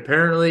 And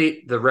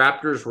apparently the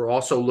Raptors were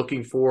also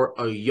looking for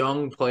a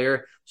young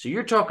player, so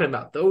you're talking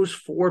about those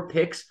 4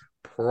 picks,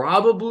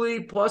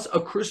 probably plus a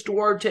Chris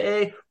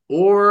Duarte,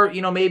 or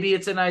maybe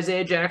it's an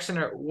Isaiah Jackson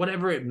or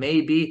whatever it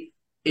may be.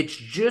 It's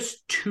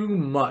just too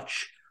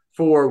much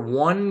for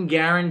one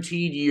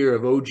guaranteed year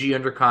of OG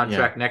under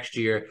contract next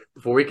year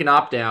before he can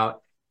opt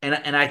out.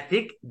 And I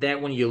think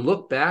that when you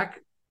look back,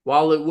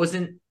 while it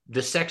wasn't the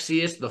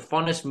sexiest, the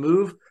funnest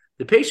move,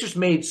 the Pacers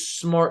made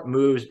smart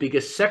moves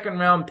because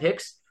second-round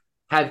picks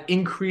have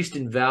increased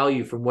in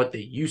value from what they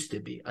used to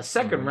be. A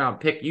second-round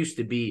pick used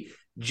to be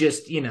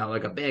just,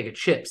 like a bag of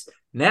chips.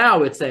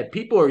 Now it's that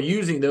people are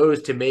using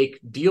those to make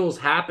deals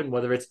happen,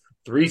 whether it's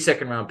 3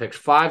 second-round picks,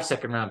 5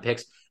 second-round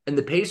picks, and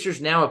the Pacers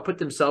now have put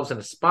themselves in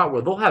a spot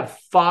where they'll have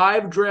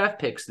 5 draft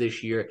picks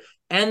this year,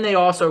 and they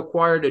also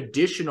acquired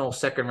additional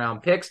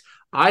second-round picks.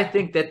 I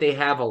think that they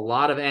have a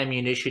lot of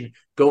ammunition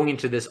going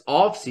into this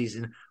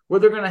offseason where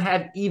they're going to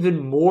have even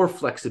more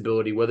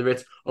flexibility, whether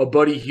it's a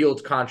Buddy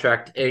Hield's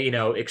contract,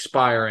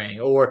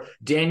 expiring, or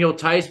Daniel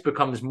Tice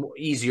becomes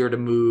easier to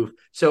move.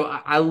 So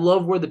I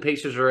love where the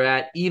Pacers are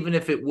at, even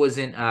if it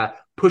wasn't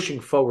pushing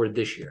forward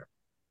this year.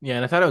 Yeah,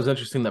 and I thought it was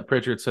interesting that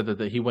Pritchard said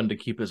that he wanted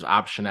to keep his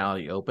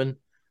optionality open,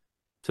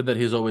 so that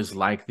he's always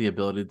liked the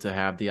ability to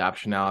have the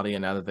optionality,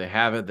 and now that they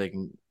have it, they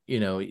can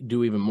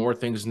do even more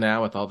things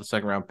now with all the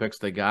second-round picks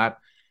they got.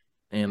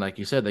 And like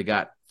you said, they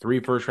got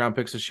 3 first-round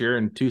picks this year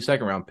and 2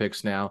 second-round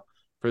picks now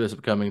for this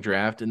upcoming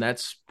draft. And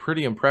that's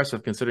pretty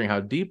impressive considering how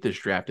deep this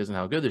draft is and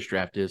how good this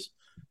draft is.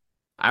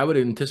 I would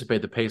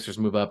anticipate the Pacers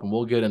move up, and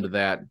we'll get into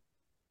that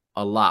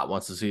a lot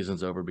once the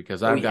season's over,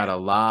 because I've got a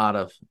lot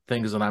of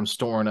things that I'm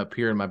storing up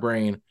here in my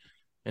brain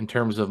in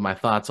terms of my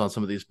thoughts on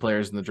some of these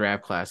players in the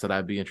draft class that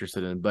I'd be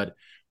interested in. But,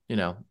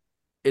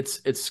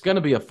 it's going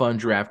to be a fun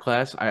draft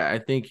class. I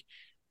think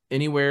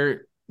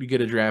anywhere you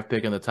get a draft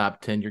pick in the top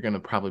 10, you're going to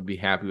probably be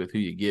happy with who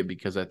you get,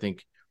 because I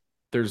think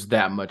there's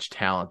that much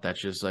talent that's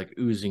just like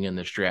oozing in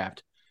this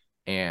draft.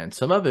 And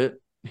some of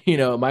it,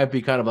 it might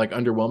be kind of like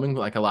underwhelming,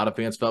 like a lot of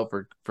fans felt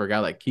for a guy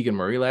like Keegan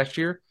Murray last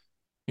year.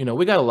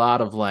 We got a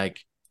lot of like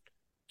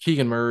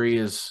Keegan Murray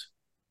is,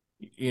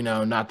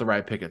 not the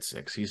right pick at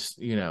 6. He's,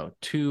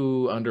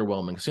 too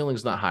underwhelming.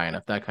 Ceiling's not high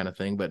enough, that kind of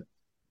thing. But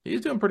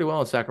he's doing pretty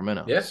well in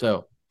Sacramento. Yeah.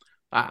 So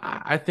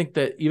I think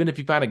that even if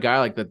you find a guy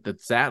like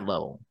that's that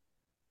level,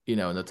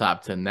 in the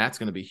top 10, that's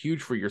going to be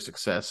huge for your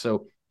success.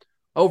 So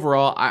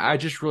overall, I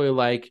just really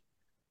like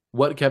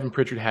what Kevin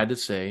Pritchard had to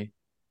say,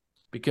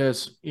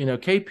 because,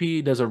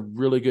 KP does a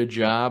really good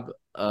job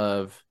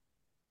of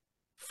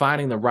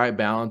finding the right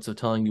balance of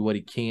telling you what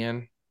he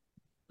can,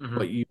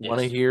 what you want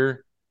to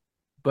hear.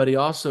 But he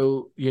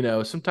also,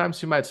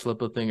 sometimes he might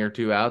slip a thing or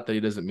two out that he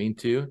doesn't mean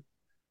to,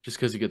 just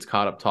because he gets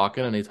caught up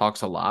talking, and he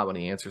talks a lot when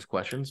he answers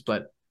questions.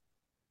 But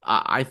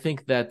I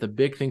think that the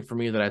big thing for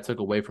me that I took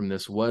away from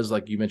this was,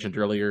 like you mentioned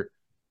earlier,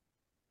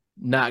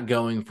 not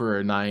going for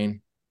a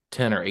 9,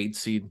 10, or 8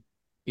 seed,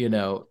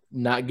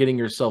 not getting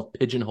yourself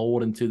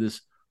pigeonholed into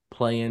this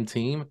play-in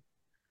team,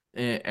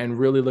 and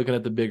really looking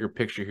at the bigger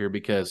picture here,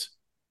 because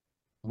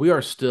we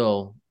are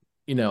still,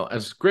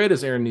 as great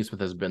as Aaron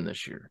Nesmith has been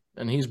this year,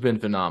 and he's been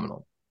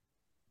phenomenal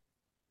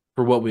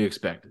for what we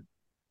expected.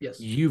 Yes.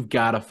 You've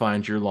got to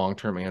find your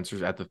long-term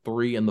answers at the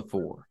 3 and the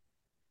 4.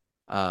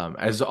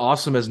 As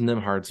awesome as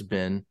Nembhard's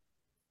been,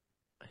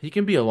 he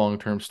can be a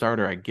long-term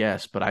starter, I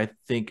guess. But I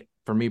think,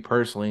 for me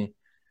personally,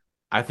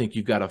 I think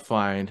you've got to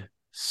find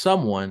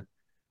someone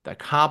that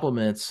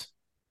complements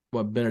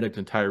what Benedict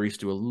and Tyrese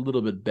do a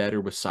little bit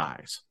better with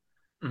size.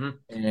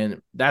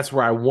 And that's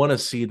where I want to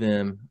see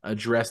them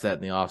address that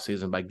in the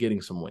offseason by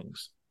getting some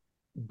wings.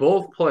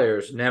 Both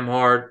players,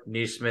 Nembhard,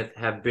 Nesmith,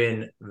 have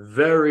been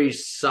very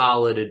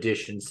solid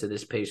additions to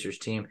this Pacers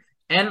team.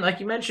 And like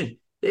you mentioned,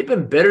 they've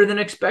been better than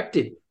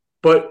expected.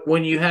 But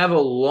when you have a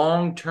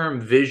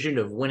long-term vision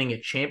of winning a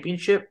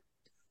championship,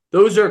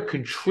 those are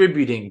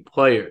contributing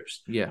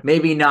players. Yeah.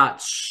 Maybe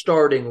not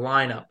starting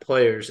lineup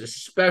players,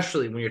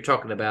 especially when you're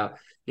talking about,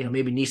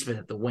 maybe Neesmith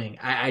at the wing.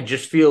 I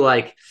just feel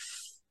like,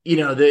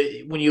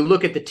 when you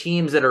look at the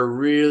teams that are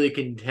really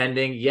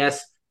contending,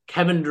 yes,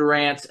 Kevin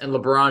Durant's and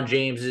LeBron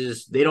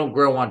James's, they don't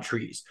grow on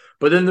trees.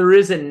 But then there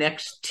is a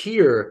next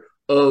tier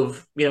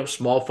of,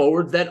 small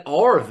forwards that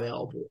are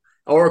available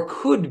or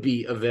could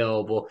be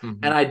available.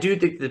 Mm-hmm. And I do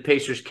think the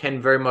Pacers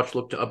can very much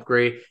look to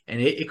upgrade, and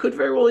it could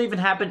very well even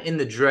happen in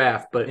the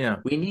draft. But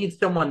we need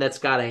someone that's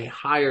got a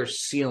higher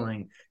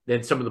ceiling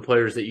than some of the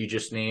players that you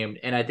just named.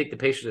 And I think the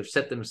Pacers have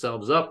set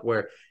themselves up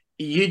where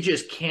you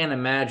just can't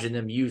imagine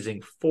them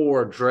using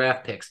 4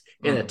 draft picks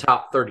in the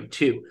top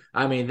 32.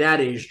 I mean,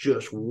 that is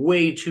just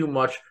way too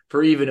much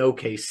for even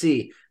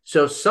OKC.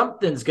 So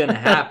something's going to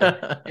happen.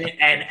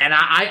 and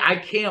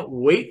I can't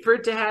wait for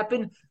it to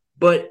happen.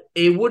 But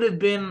it would have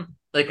been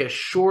like a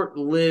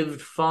short-lived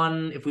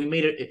fun if we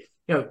made it,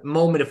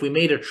 moment if we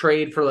made a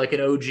trade for like an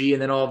OG and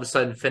then all of a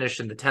sudden finished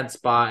in the 10th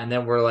spot, and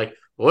then we're like,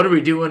 what are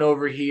we doing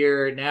over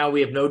here? Now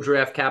we have no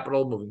draft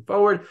capital moving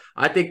forward.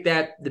 I think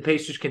that the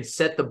Pacers can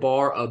set the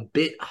bar a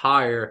bit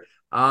higher.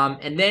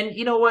 And then,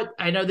 you know what?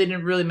 I know they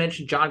didn't really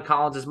mention John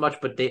Collins as much,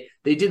 but they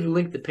did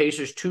link the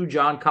Pacers to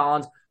John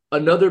Collins,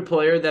 another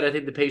player that I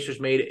think the Pacers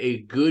made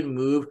a good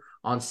move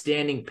on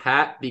standing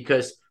pat,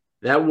 because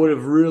that would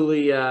have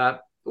really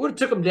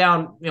took them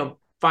down,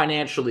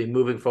 financially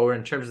moving forward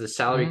in terms of the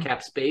salary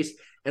cap space.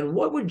 And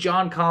what would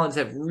John Collins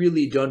have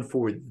really done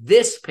for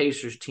this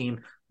Pacers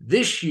team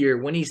this year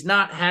when he's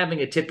not having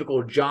a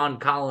typical John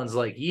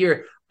Collins-like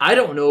year? I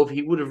don't know if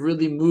he would have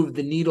really moved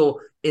the needle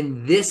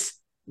in this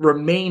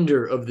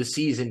remainder of the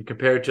season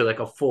compared to like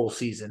a full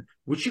season,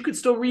 which you could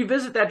still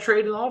revisit that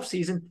trade in the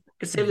offseason,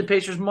 could save the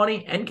Pacers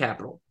money and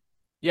capital.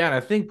 Yeah, and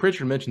I think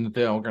Pritchard mentioned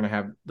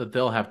that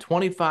they'll have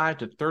 25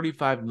 to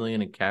 35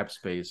 million in cap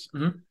space,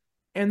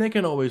 and they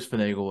can always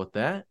finagle with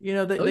that.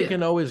 They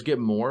can always get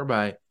more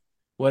by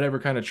whatever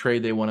kind of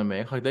trade they want to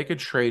make. Like they could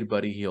trade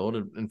Buddy Hield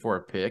and for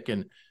a pick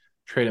and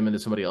trade him into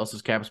somebody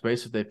else's cap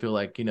space if they feel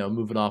like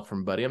moving off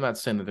from Buddy. I'm not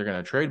saying that they're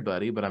going to trade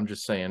Buddy, but I'm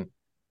just saying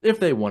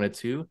if they wanted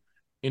to.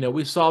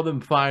 We saw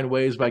them find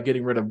ways by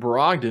getting rid of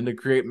Brogdon to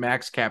create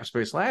max cap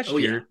space last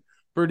year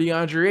for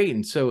DeAndre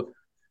Ayton. So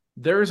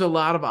there's a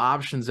lot of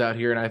options out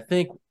here, and I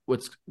think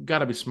what's got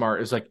to be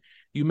smart is, like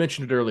you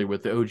mentioned it earlier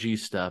with the OG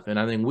stuff, and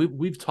I think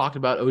we've talked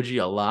about OG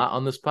a lot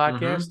on this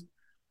podcast,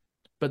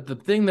 but the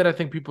thing that I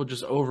think people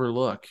just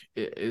overlook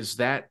is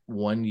that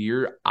 1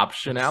 year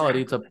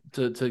optionality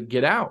to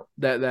get out,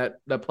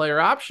 that player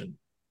option.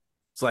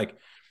 It's like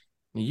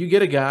you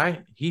get a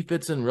guy, he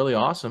fits in really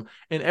awesome,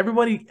 and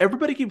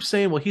everybody keeps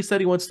saying, well, he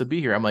said he wants to be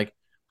here. I'm like,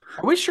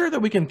 are we sure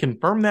that we can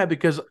confirm that?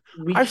 Because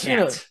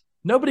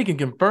nobody can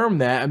confirm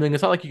that. I mean,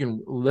 it's not like you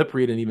can lip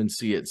read and even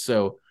see it.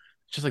 So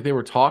it's just like they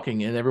were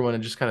talking and everyone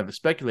had just kind of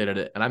speculated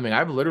it. And I mean,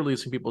 I've literally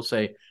seen people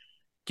say,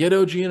 get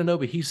OG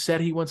Anunoby. He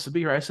said he wants to be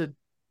here. I said,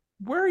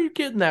 where are you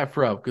getting that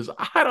from? Because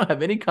I don't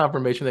have any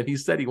confirmation that he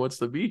said he wants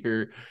to be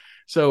here.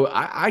 So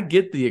I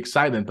get the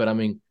excitement. But I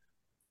mean,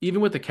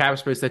 even with the cap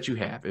space that you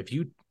have, if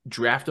you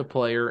draft a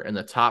player in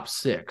the top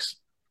 6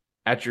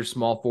 at your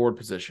small forward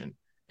position,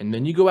 and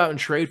then you go out and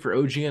trade for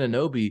OG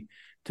Anunoby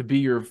to be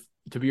your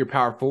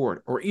power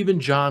forward, or even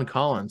John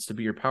Collins to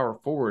be your power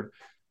forward,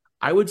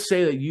 I would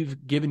say that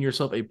you've given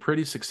yourself a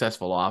pretty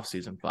successful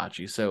offseason,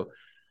 Facci. So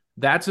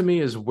that to me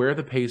is where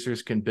the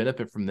Pacers can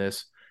benefit from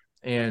this.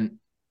 And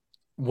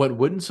what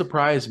wouldn't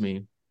surprise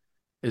me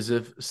is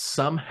if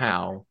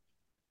somehow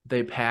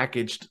they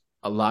packaged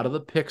a lot of the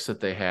picks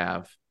that they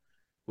have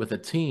with a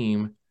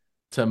team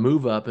to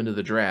move up into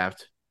the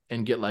draft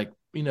and get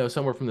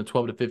somewhere from the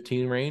 12 to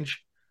 15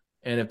 range.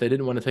 And if they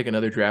didn't want to take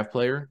another draft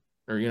player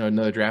or,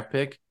 another draft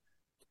pick,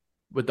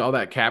 with all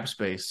that cap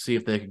space, see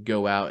if they could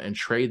go out and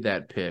trade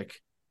that pick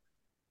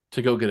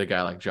to go get a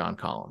guy like John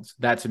Collins.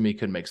 That to me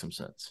could make some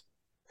sense.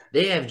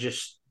 They have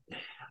just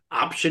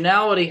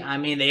optionality. I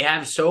mean, they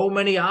have so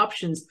many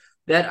options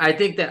that I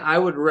think that I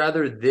would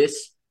rather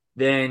this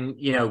than,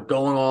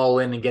 going all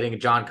in and getting a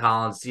John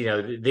Collins,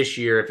 this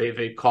year if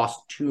it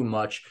costs too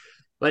much.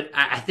 But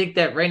I think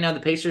that right now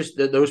the Pacers,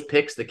 those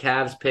picks, the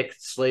Cavs pick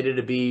slated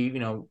to be,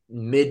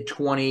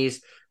 mid-20s.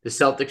 The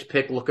Celtics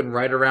pick looking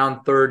right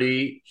around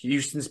 30.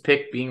 Houston's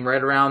pick being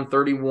right around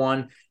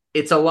 31.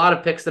 It's a lot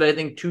of picks that I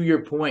think, to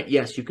your point,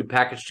 yes, you could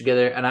package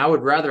together. And I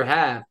would rather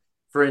have,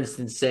 for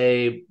instance,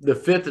 say the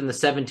 5th and the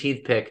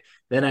 17th pick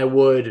than I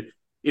would,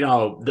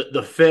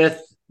 the 5th,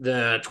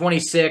 the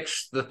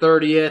 26th, the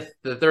 30th,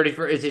 the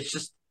 31st.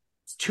 It's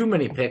too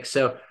many picks.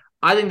 So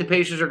I think the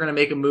Pacers are going to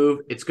make a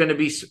move. It's going to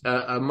be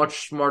a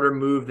much smarter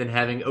move than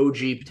having OG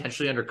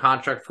potentially under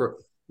contract for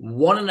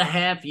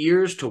 1.5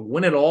 years to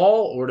win it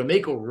all or to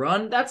make a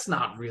run. That's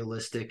not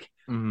realistic.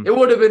 It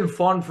would have been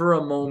fun for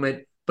a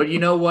moment, but you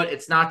know what?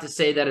 It's not to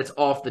say that it's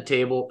off the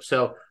table.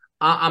 So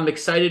I'm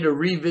excited to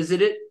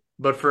revisit it.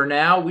 But for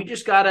now, we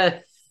just got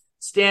to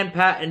stand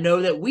pat and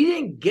know that we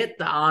didn't get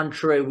the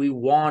entree we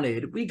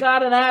wanted. We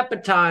got an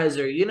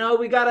appetizer.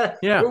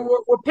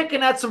 We're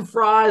picking at some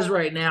fries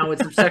right now with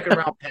some second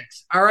round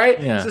picks. All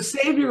right. Yeah. So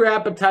save your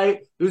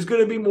appetite. There's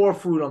going to be more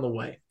food on the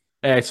way.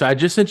 Hey, so I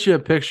just sent you a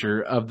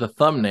picture of the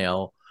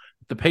thumbnail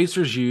the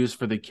Pacers used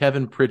for the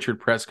Kevin Pritchard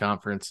press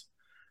conference.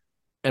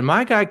 And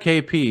my guy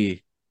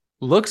KP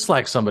looks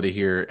like somebody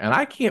here, and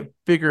I can't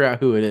figure out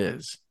who it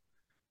is.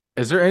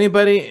 Is there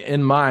anybody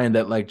in mind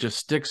that like just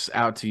sticks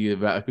out to you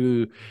about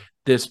who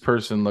this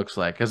person looks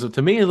like? Because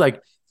to me,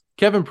 like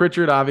Kevin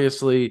Pritchard,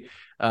 obviously,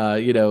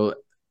 in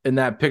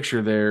that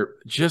picture there,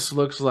 just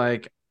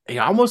he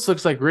almost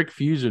looks like Rick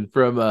Fusion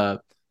from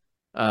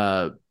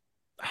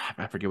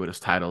I forget what his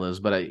title is,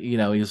 but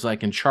he's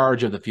like in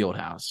charge of the field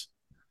house.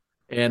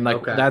 And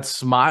like that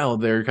smile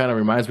there kind of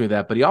reminds me of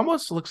that, but he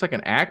almost looks like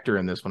an actor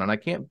in this one, and I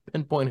can't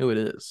pinpoint who it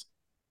is.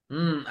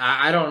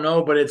 I don't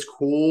know, but it's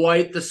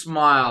quite the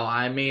smile.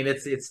 I mean,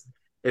 it's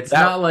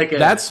not like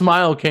that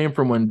smile came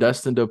from when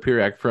Dustin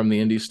Dopirak from the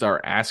Indy Star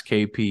asked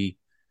KP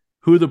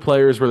who the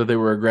players were that they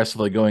were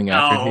aggressively going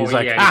after. And he's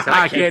like,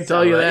 I can't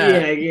tell you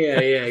that. Yeah,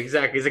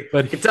 exactly. He's like,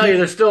 but I can tell you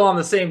they're still on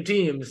the same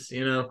teams,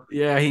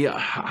 Yeah,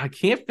 I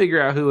can't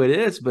figure out who it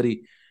is, but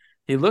he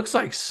looks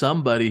like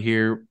somebody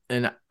here,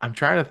 and I'm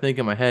trying to think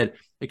in my head.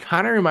 It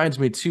kind of reminds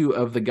me too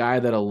of the guy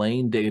that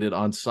Elaine dated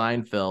on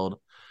Seinfeld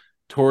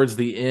towards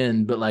the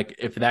end, but like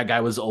if that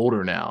guy was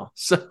older now.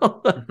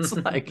 So it's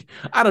like,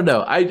 I don't know.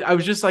 I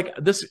was just like,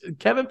 this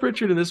Kevin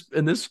Pritchard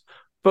in this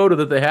photo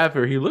that they have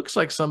here, he looks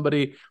like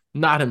somebody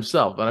not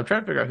himself, but I'm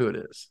trying to figure out who it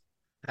is.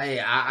 Hey,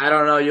 I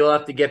don't know. You'll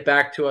have to get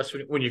back to us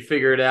when you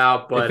figure it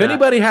out. But if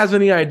anybody has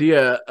any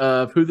idea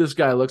of who this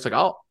guy looks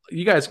like,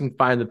 you guys can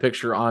find the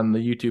picture on the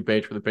YouTube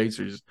page for the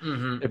Pacers.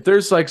 Mm-hmm. If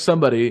there's like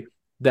somebody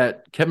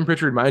that Kevin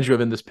Pritchard reminds you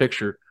of in this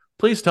picture,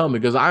 please tell me,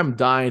 because I'm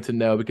dying to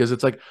know, because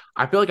it's like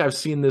I feel like I've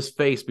seen this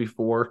face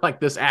before, like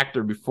this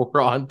actor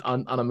before on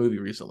a movie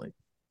recently.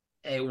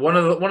 Hey, one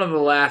of the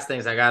last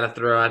things I got to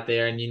throw out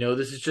there, and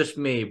this is just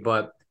me,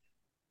 but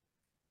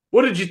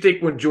what did you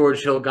think when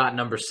George Hill got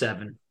number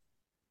 7?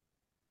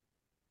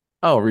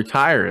 Oh,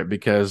 retire it,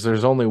 because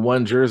there's only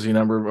one jersey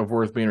number of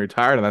worth being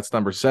retired, and that's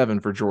number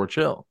 7 for George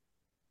Hill.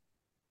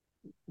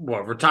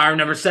 What, retire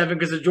number 7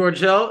 because of George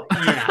Hill?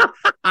 Yeah.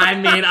 I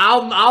mean,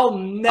 I'll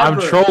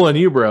never. I'm trolling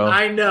you, bro.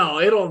 I know.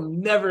 It'll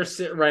never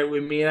sit right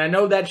with me. And I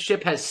know that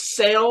ship has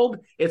sailed.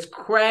 It's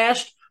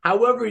crashed.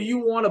 However you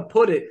want to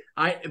put it.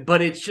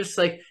 But it's just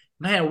like,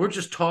 man, we're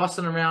just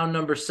tossing around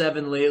number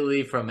 7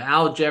 lately, from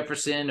Al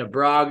Jefferson to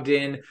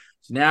Brogdon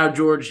to now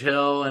George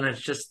Hill. And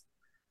it's just,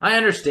 I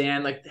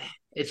understand. Like,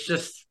 it's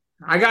just,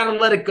 I got to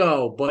let it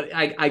go. But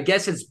I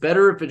guess it's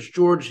better if it's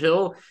George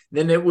Hill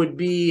than it would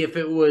be if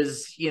it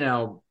was,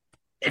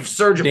 if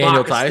Serge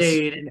Ibaka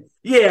stayed. And,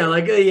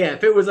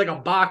 if it was like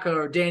Ibaka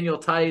or Daniel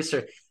Tice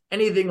or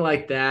anything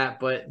like that.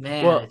 But,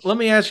 man. Well, let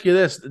me ask you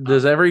this.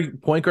 Does every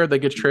point guard that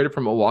gets traded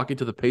from Milwaukee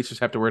to the Pacers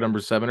have to wear number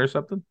 7 or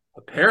something?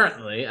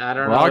 Apparently. I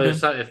don't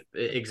know.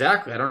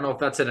 Exactly. I don't know if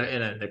that's in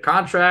a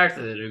contract,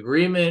 an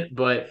agreement,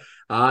 but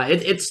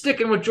it's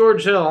sticking with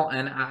George Hill.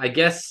 And I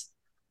guess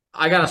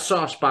I got a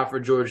soft spot for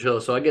George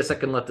Hill, so I guess I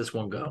can let this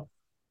one go.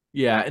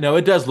 Yeah, no,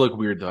 it does look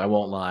weird, though. I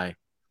won't lie.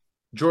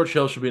 George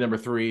Hill should be number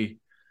 3.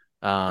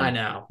 I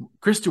know.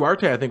 Chris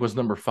Duarte, I think, was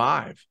number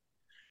 5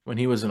 when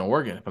he was in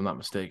Oregon, if I'm not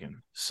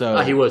mistaken. So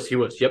he was.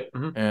 Yep.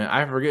 Mm-hmm. And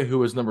I forget who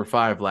was number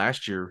 5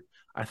 last year.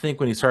 I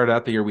think when he started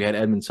out the year, we had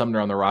Edmund Sumner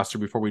on the roster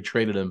before we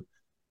traded him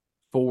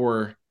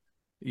for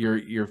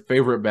your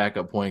favorite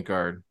backup point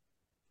guard,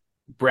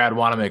 Brad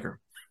Wanamaker.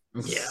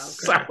 Yeah.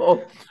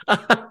 So,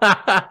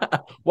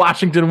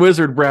 Washington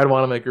Wizard Brad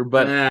Wanamaker.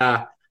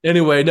 But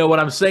anyway, no, what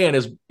I'm saying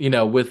is,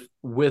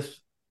 with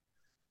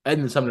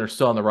Edmund Sumner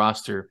still on the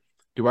roster,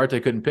 Duarte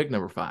couldn't pick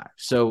number 5.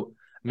 So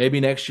maybe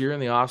next year in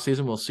the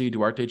offseason, we'll see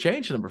Duarte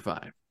change to number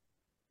 5.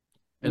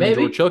 And then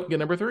George Hill can get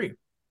number 3.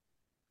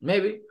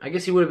 Maybe. I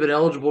guess he would have been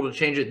eligible to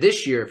change it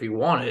this year if he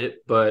wanted it,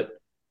 but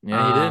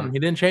yeah, he didn't. He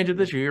didn't change it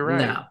this year. You're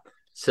right. No.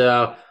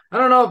 So I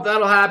don't know if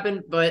that'll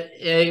happen, but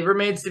it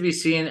remains to be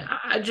seen.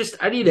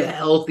 I need a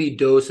healthy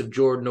dose of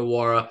Jordan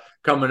Nwora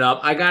coming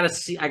up. I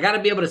gotta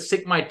be able to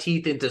sink my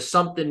teeth into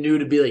something new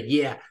to be like,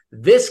 yeah,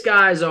 this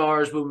guy's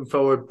ours moving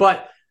forward.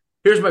 But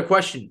here's my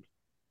question.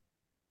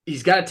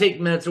 He's got to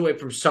take minutes away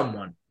from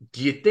someone.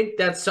 Do you think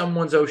that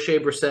someone's O'Shea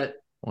Brissett?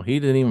 Well, he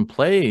didn't even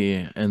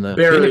play in the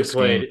barely Phoenix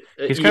played.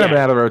 Game. He's kind of been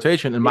out of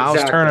rotation. And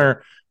Miles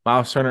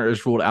Turner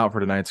is ruled out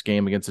for tonight's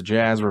game against the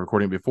Jazz. We're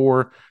recording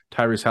before.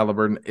 Tyrese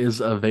Halliburton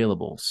is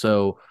available.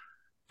 So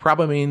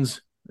probably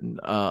means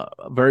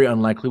very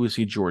unlikely we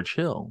see George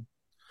Hill.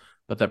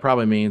 But that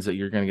probably means that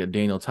you're going to get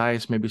Daniel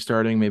Tice maybe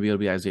starting. Maybe it'll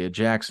be Isaiah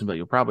Jackson, but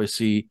you'll probably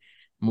see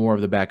more of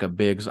the backup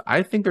bigs.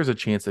 I think there's a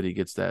chance that he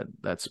gets that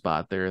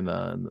spot there in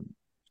the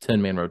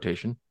 10-man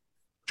rotation.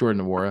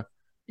 Jordan Nwora.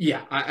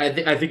 Yeah, I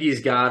think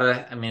he's got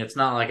to. I mean, it's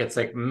not like it's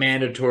like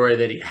mandatory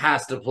that he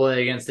has to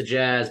play against the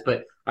Jazz,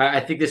 but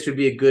I think this would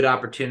be a good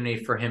opportunity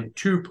for him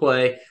to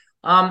play.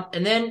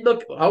 And then,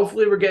 look,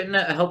 hopefully we're getting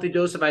a healthy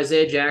dose of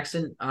Isaiah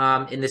Jackson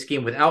in this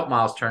game without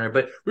Miles Turner.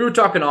 But we were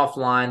talking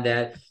offline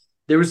that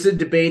There was a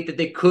debate that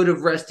they could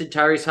have rested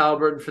Tyrese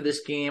Halliburton for this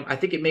game. I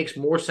think it makes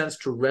more sense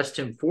to rest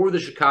him for the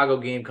Chicago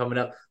game coming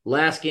up,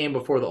 last game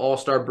before the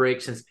All-Star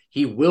break, since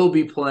he will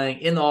be playing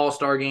in the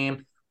All-Star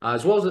game,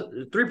 as well as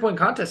a three-point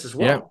contest as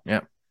well.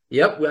 Yep.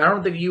 I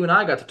don't think you and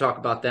I got to talk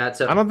about that.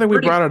 So I don't think we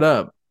brought it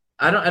up.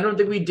 I don't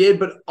think we did,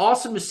 but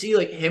awesome to see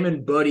like him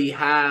and Buddy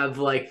have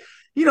like,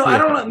 I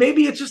don't know,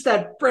 maybe it's just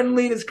that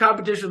friendliness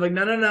competition. Like,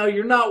 no,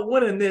 you're not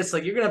winning this.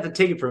 Like, you're gonna have to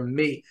take it from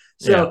me.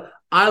 So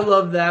I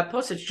love that.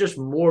 Plus, it's just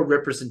more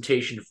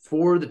representation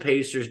for the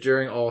Pacers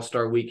during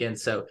All-Star weekend.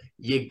 So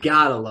you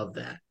gotta love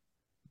that.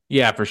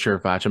 Yeah, for sure,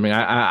 Foch. I mean,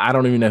 I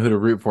don't even know who to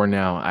root for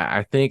now.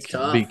 I think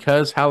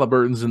because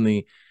Halliburton's in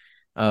the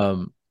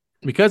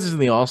because he's in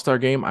the All-Star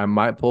game, I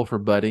might pull for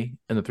Buddy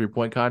in the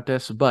three-point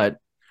contest, but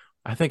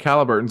I think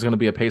Halliburton's going to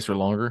be a Pacer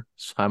longer,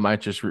 so I might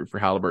just root for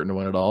Halliburton to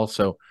win it all.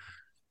 So,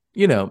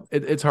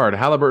 it's hard.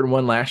 Halliburton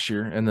won last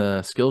year in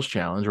the skills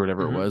challenge or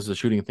whatever it was, the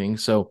shooting thing.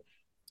 So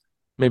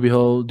maybe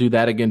he'll do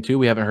that again too.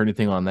 We haven't heard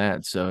anything on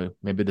that. So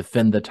maybe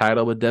defend the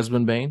title with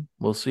Desmond Bane.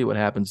 We'll see what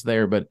happens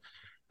there. But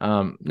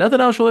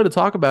nothing else really to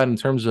talk about in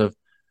terms of,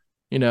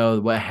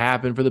 what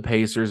happened for the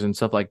Pacers and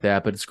stuff like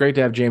that. But it's great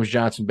to have James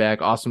Johnson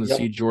back. Awesome to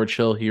see George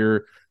Hill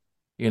here.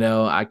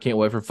 I can't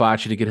wait for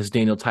Facci to get his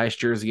Daniel Tice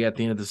jersey at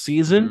the end of the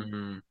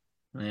season.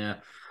 Yeah.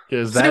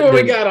 See what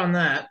we got on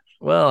that.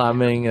 Well, I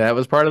mean, that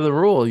was part of the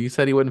rule. You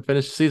said he wouldn't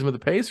finish the season with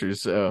the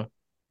Pacers, so.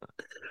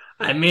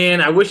 I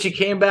mean, I wish he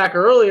came back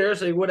earlier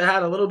so he would have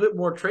had a little bit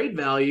more trade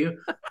value.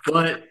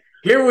 But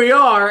here we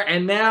are,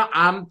 and now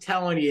I'm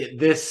telling you,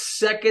 this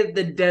second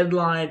the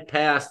deadline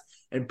passed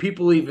and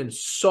people even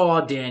saw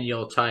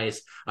Daniel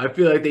Tice, I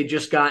feel like they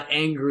just got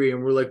angry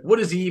and were like, what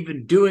is he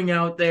even doing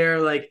out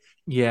there? Like,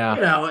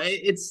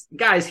 it's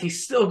guys,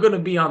 he's still going to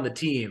be on the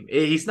team.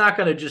 He's not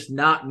going to just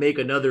not make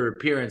another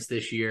appearance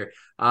this year.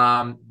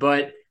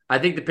 But I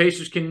think the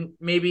Pacers can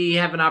maybe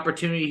have an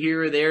opportunity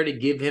here or there to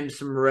give him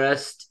some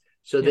rest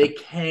so they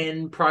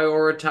can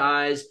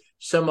prioritize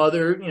some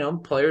other,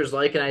 players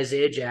like an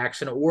Isaiah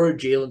Jackson or a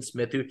Jalen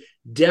Smith who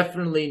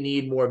definitely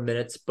need more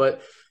minutes.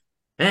 But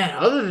man,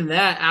 other than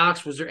that,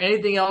 Alex, was there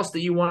anything else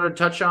that you wanted to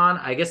touch on?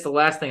 I guess the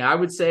last thing I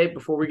would say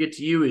before we get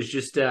to you is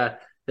just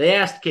they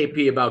asked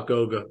KP about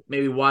Goga,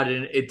 maybe why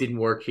it didn't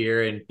work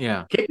here. And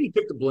KP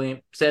took the blame,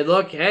 said,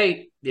 look,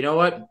 hey, you know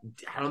what?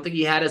 I don't think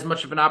he had as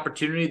much of an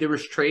opportunity. There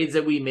was trades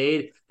that we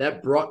made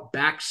that brought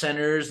back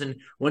centers. And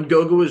when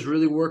Goga was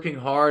really working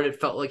hard, it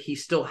felt like he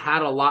still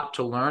had a lot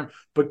to learn,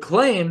 but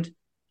claimed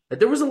that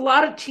there was a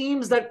lot of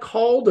teams that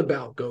called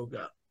about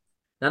Goga.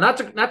 Now,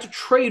 not to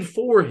trade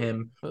for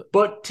him,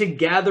 but to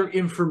gather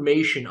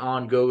information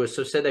on Goga.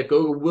 So said that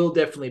Goga will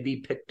definitely be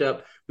picked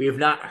up. We have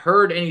not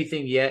heard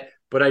anything yet,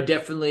 but I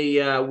definitely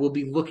will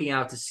be looking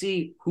out to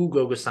see who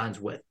Goga signs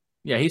with.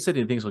 Yeah, he said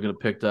he thinks he'll get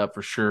picked up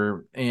for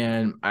sure.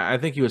 And I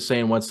think he was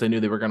saying once they knew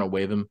they were going to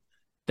waive him,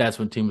 that's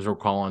when teams were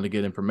calling to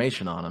get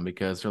information on him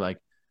because they're like,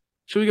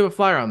 should we give a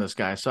flyer on this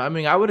guy? So, I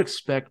mean, I would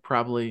expect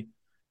probably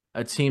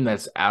a team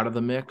that's out of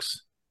the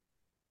mix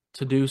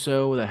to do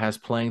so, that has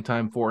playing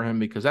time for him,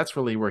 because that's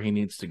really where he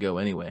needs to go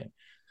anyway.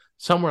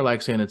 Somewhere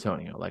like San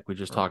Antonio, like we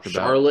just talked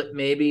about. Charlotte,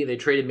 maybe. They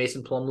traded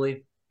Mason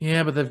Plumlee.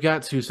 Yeah, but they've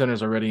got two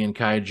centers already in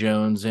Kai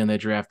Jones, and they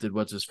drafted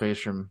what's-his-face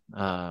from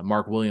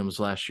Mark Williams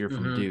last year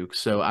from Duke.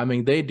 So, I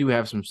mean, they do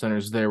have some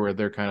centers there where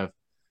they're kind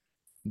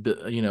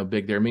of,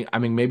 big there. I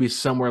mean, maybe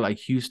somewhere like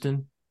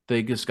Houston,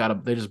 they just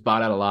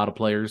bought out a lot of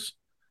players.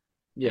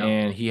 Yeah,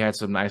 and he had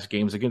some nice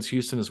games against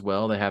Houston as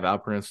well. They have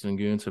Alperen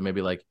Sengun, so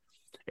maybe like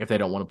if they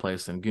don't want to play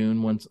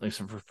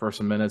Sengun for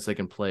some minutes, they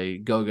can play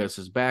Goga as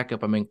his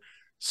backup. I mean,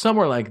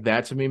 somewhere like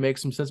that to me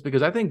makes some sense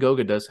because I think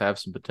Goga does have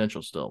some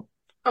potential still.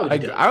 Oh,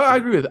 I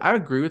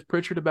agree with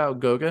Pritchard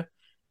about Goga.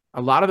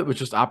 A lot of it was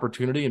just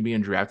opportunity and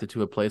being drafted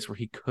to a place where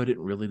he couldn't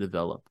really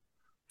develop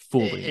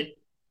fully.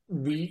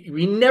 And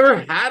we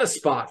never had a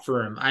spot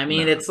for him. I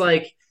mean, it's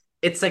like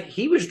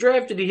he was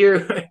drafted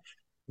here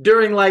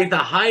during like the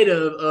height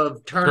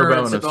of Turner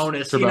and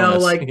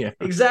Sabonis.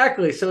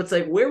 Exactly. So it's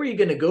like, where were you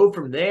going to go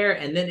from there?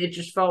 And then it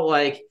just felt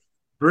like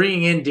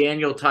bringing in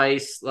Daniel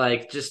Tice,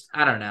 like just,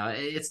 I don't know.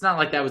 It's not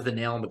like that was the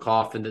nail in the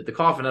coffin. That the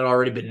coffin had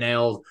already been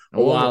nailed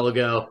a while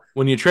ago.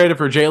 When you traded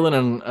for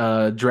Jalen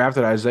and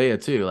drafted Isaiah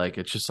too, like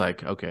it's just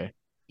like, okay.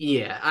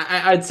 Yeah,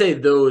 I'd say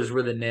those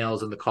were the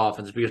nails in the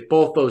coffins because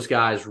both those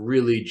guys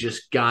really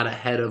just got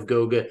ahead of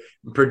Goga,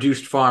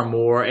 produced far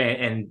more,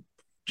 and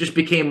just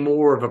became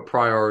more of a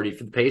priority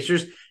for the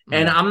Pacers.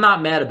 And I'm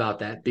not mad about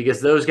that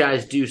because those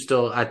guys do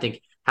still, I think,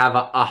 have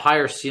a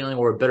higher ceiling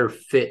or a better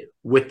fit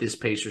with this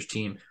Pacers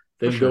team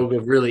than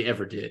Goga really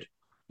ever did.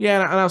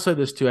 Yeah, and I'll say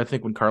this too. I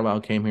think when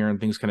Carlisle came here and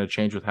things kind of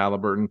changed with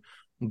Halliburton,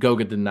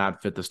 Goga did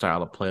not fit the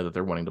style of play that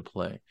they're wanting to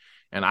play.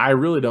 And I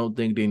really don't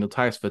think Daniel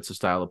Tice fits the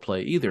style of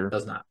play either.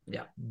 Does not,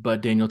 yeah.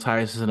 But Daniel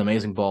Tice is an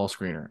amazing ball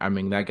screener. I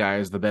mean, that guy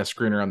is the best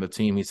screener on the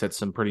team. He sets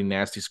some pretty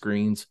nasty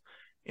screens,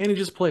 and he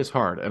just plays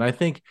hard. And I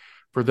think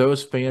for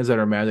those fans that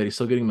are mad that he's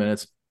still getting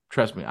minutes,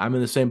 trust me, I'm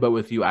in the same boat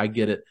with you. I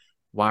get it.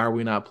 Why are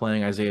we not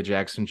playing Isaiah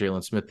Jackson,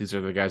 Jalen Smith? These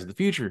are the guys of the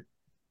future.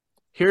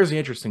 Here's the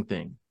interesting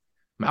thing.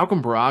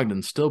 Malcolm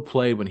Brogdon still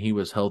played when he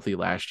was healthy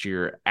last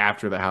year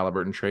after the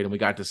Halliburton trade, and we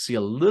got to see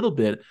a little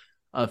bit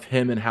of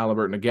him and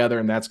Halliburton together,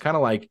 and that's kind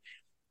of like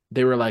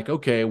they were like,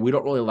 okay, we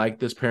don't really like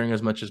this pairing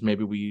as much as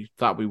maybe we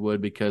thought we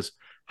would because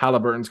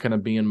Halliburton's kind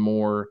of being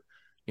more,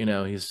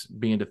 he's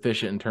being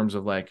deficient in terms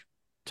of like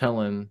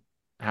telling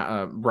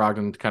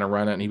Brogdon to kind of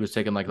run it, and he was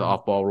taking like the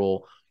off-ball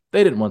role.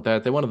 They didn't want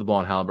that. They wanted the ball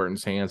in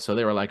Halliburton's hands, so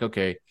they were like,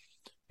 okay,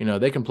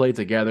 they can play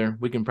together.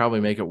 We can probably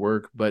make it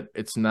work, but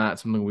it's not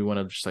something we want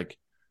to just like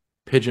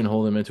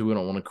pigeonhole them into. We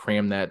don't want to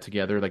cram that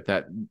together like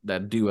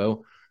that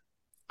duo.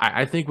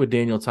 I think with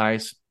Daniel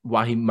Tice,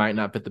 while he might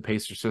not fit the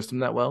Pacers system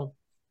that well,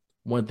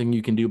 one thing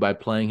you can do by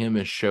playing him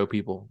is show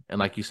people. And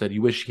like you said,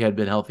 you wish he had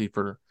been healthy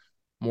for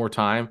more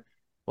time.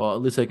 Well,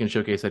 at least they can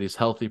showcase that he's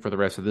healthy for the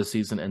rest of this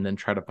season and then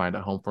try to find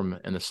a home for him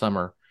in the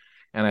summer.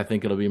 And I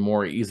think it'll be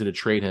more easy to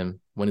trade him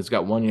when he's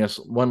got one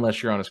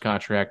less year on his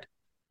contract.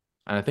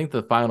 And I think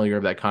the final year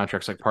of that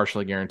contract's like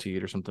partially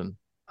guaranteed or something.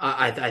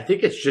 I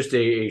think it's just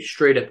a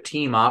straight up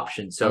team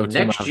option. So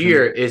next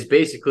year is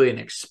basically an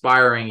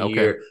expiring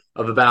year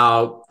of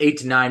about $8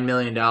 to $9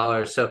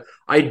 million. So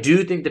I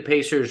do think the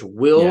Pacers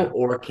will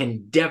or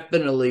can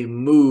definitely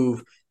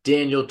move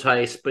Daniel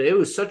Tice, but it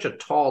was such a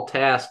tall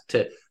task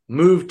to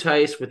move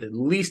Tice with at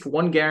least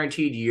one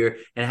guaranteed year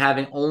and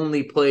having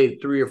only played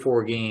 3 or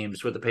 4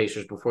 games with the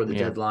Pacers before the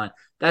deadline.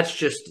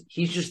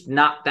 He's just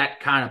not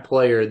that kind of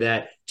player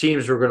that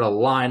teams were going to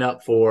line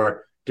up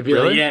for. To be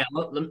like,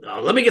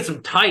 let me get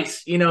some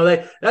Tice.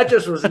 That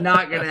just was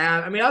not going to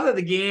happen. I mean, I was at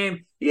the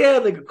game. He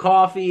had like a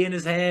coffee in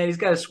his hand. He's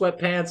got his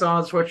sweatpants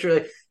on,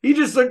 sweatshirt. He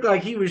just looked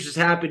like he was just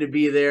happy to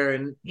be there.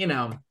 And,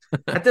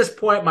 at this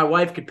point, my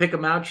wife could pick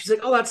him out. She's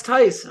like, oh, that's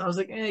Tice. I was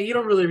like, you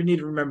don't really need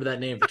to remember that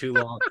name for too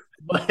long.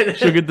 But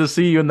she'll get to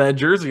see you in that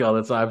jersey all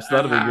the time. So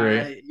that'll be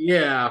great.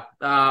 Yeah.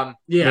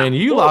 Man,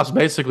 you lost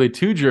basically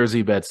 2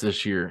 jersey bets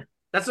this year.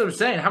 That's what I'm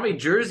saying. How many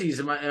jerseys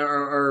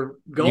are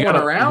going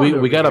around? We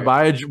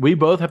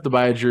both have to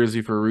buy a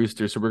jersey for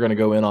Rooster, so we're going to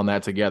go in on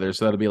that together.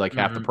 So that'll be like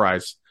half the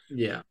price.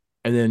 Yeah.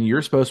 And then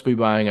you're supposed to be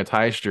buying a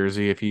Tice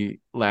jersey if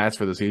he lasts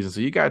for the season. So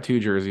you got 2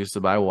 jerseys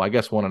to buy. Well, I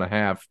guess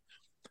 1.5.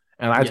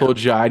 And I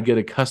told you I'd get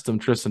a custom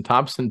Tristan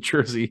Thompson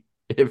jersey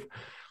if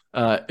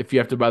you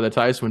have to buy the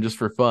Tice one just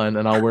for fun,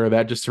 and I'll wear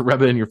that just to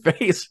rub it in your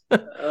face.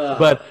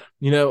 But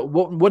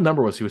what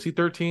number was he? Was he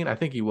 13? I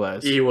think he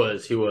was. He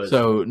was.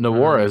 So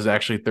Nwora is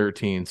actually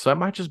 13. So I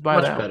might just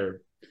buy that. Much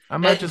better. I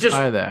might just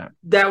buy that.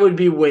 That would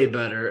be way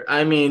better.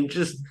 I mean,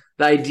 just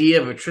the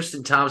idea of a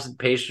Tristan Thompson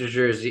Pacers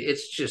jersey,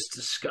 it's just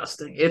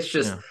disgusting. It's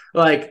just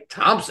like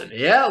Thompson.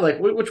 Yeah, like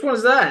which one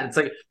is that? It's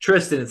like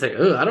Tristan. It's like,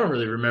 oh, I don't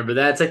really remember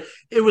that. It's like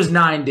it was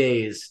 9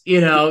 days,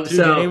 2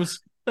 games.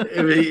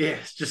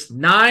 It's just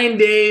 9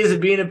 days of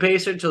being a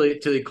Pacer till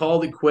he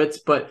called it quits.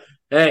 But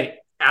hey,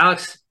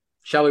 Alex,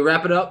 shall we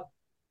wrap it up?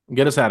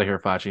 Get us out of here,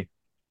 Facci.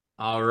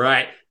 All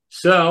right.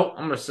 So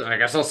I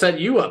guess I'll set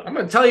you up. I'm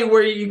gonna tell you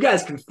where you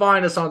guys can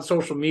find us on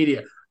social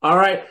media. All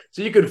right.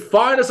 So you can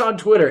find us on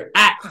Twitter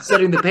at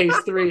Setting the Pace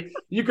 3.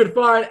 You can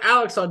find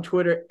Alex on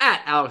Twitter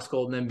at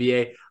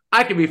AlexGoldenNBA.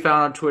 I can be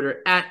found on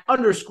Twitter at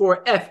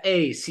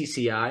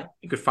 _FACCI.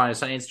 You can find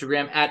us on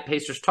Instagram at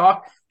Pacers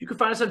Talk. You can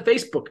find us on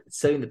Facebook at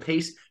Setting the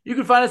Pace. You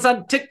can find us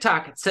on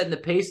TikTok at Setting the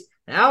Pace.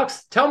 And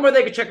Alex, tell them where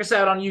they can check us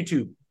out on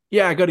YouTube.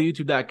 Yeah, go to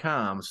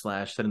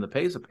youtube.com/Setting the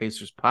Pace, a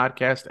Pacers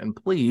podcast. And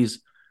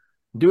please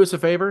do us a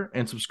favor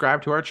and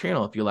subscribe to our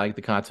channel if you like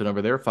the content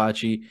over there.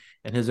 Facci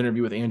and his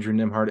interview with Andrew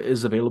Nembhard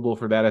is available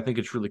for that. I think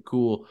it's really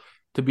cool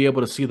to be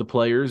able to see the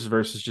players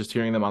versus just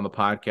hearing them on the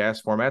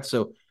podcast format.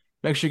 So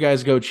make sure you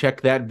guys go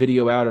check that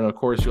video out. And, of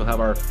course, you'll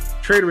have our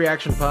trade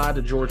reaction pod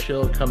to George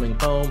Hill coming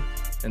home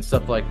and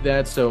stuff like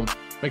that. So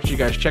make sure you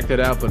guys check that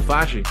out. But,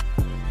 Facci,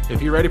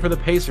 if you're ready for the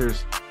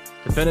Pacers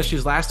to finish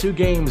these last 2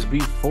 games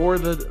before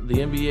the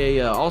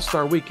NBA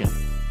All-Star Weekend,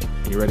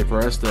 and you're ready for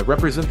us to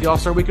represent the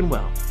All-Star Weekend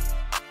well,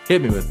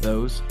 hit me with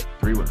those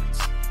 3 words.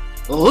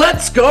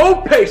 Let's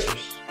go,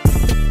 Pacers!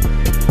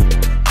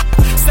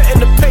 Setting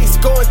the pace,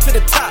 going to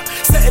the top.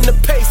 Setting the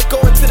pace,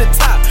 going to the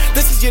top.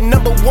 This is your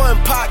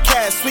 #1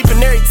 podcast.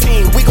 Sweeping every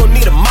team. We gon'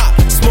 need a mop.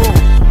 Smooth.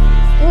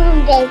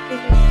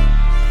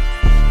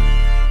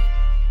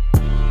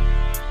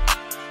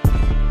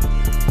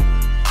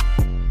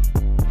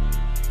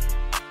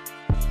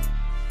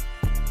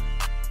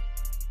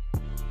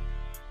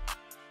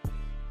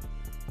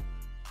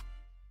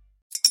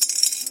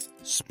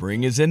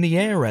 Spring is in the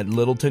air at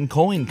Littleton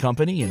Coin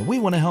Company, and we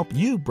want to help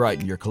you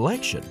brighten your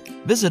collection.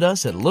 Visit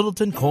us at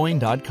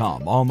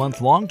littletoncoin.com all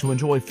month long to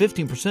enjoy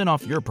 15%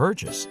 off your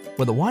purchase.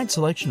 With a wide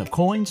selection of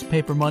coins,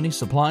 paper money,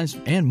 supplies,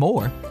 and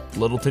more,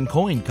 Littleton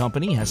Coin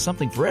Company has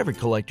something for every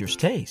collector's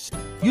taste.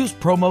 Use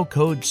promo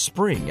code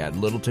SPRING at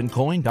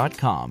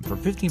littletoncoin.com for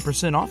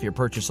 15% off your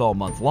purchase all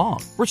month long.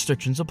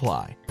 Restrictions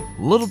apply.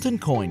 Littleton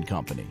Coin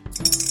Company.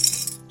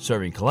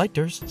 Serving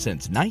collectors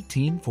since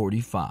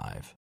 1945.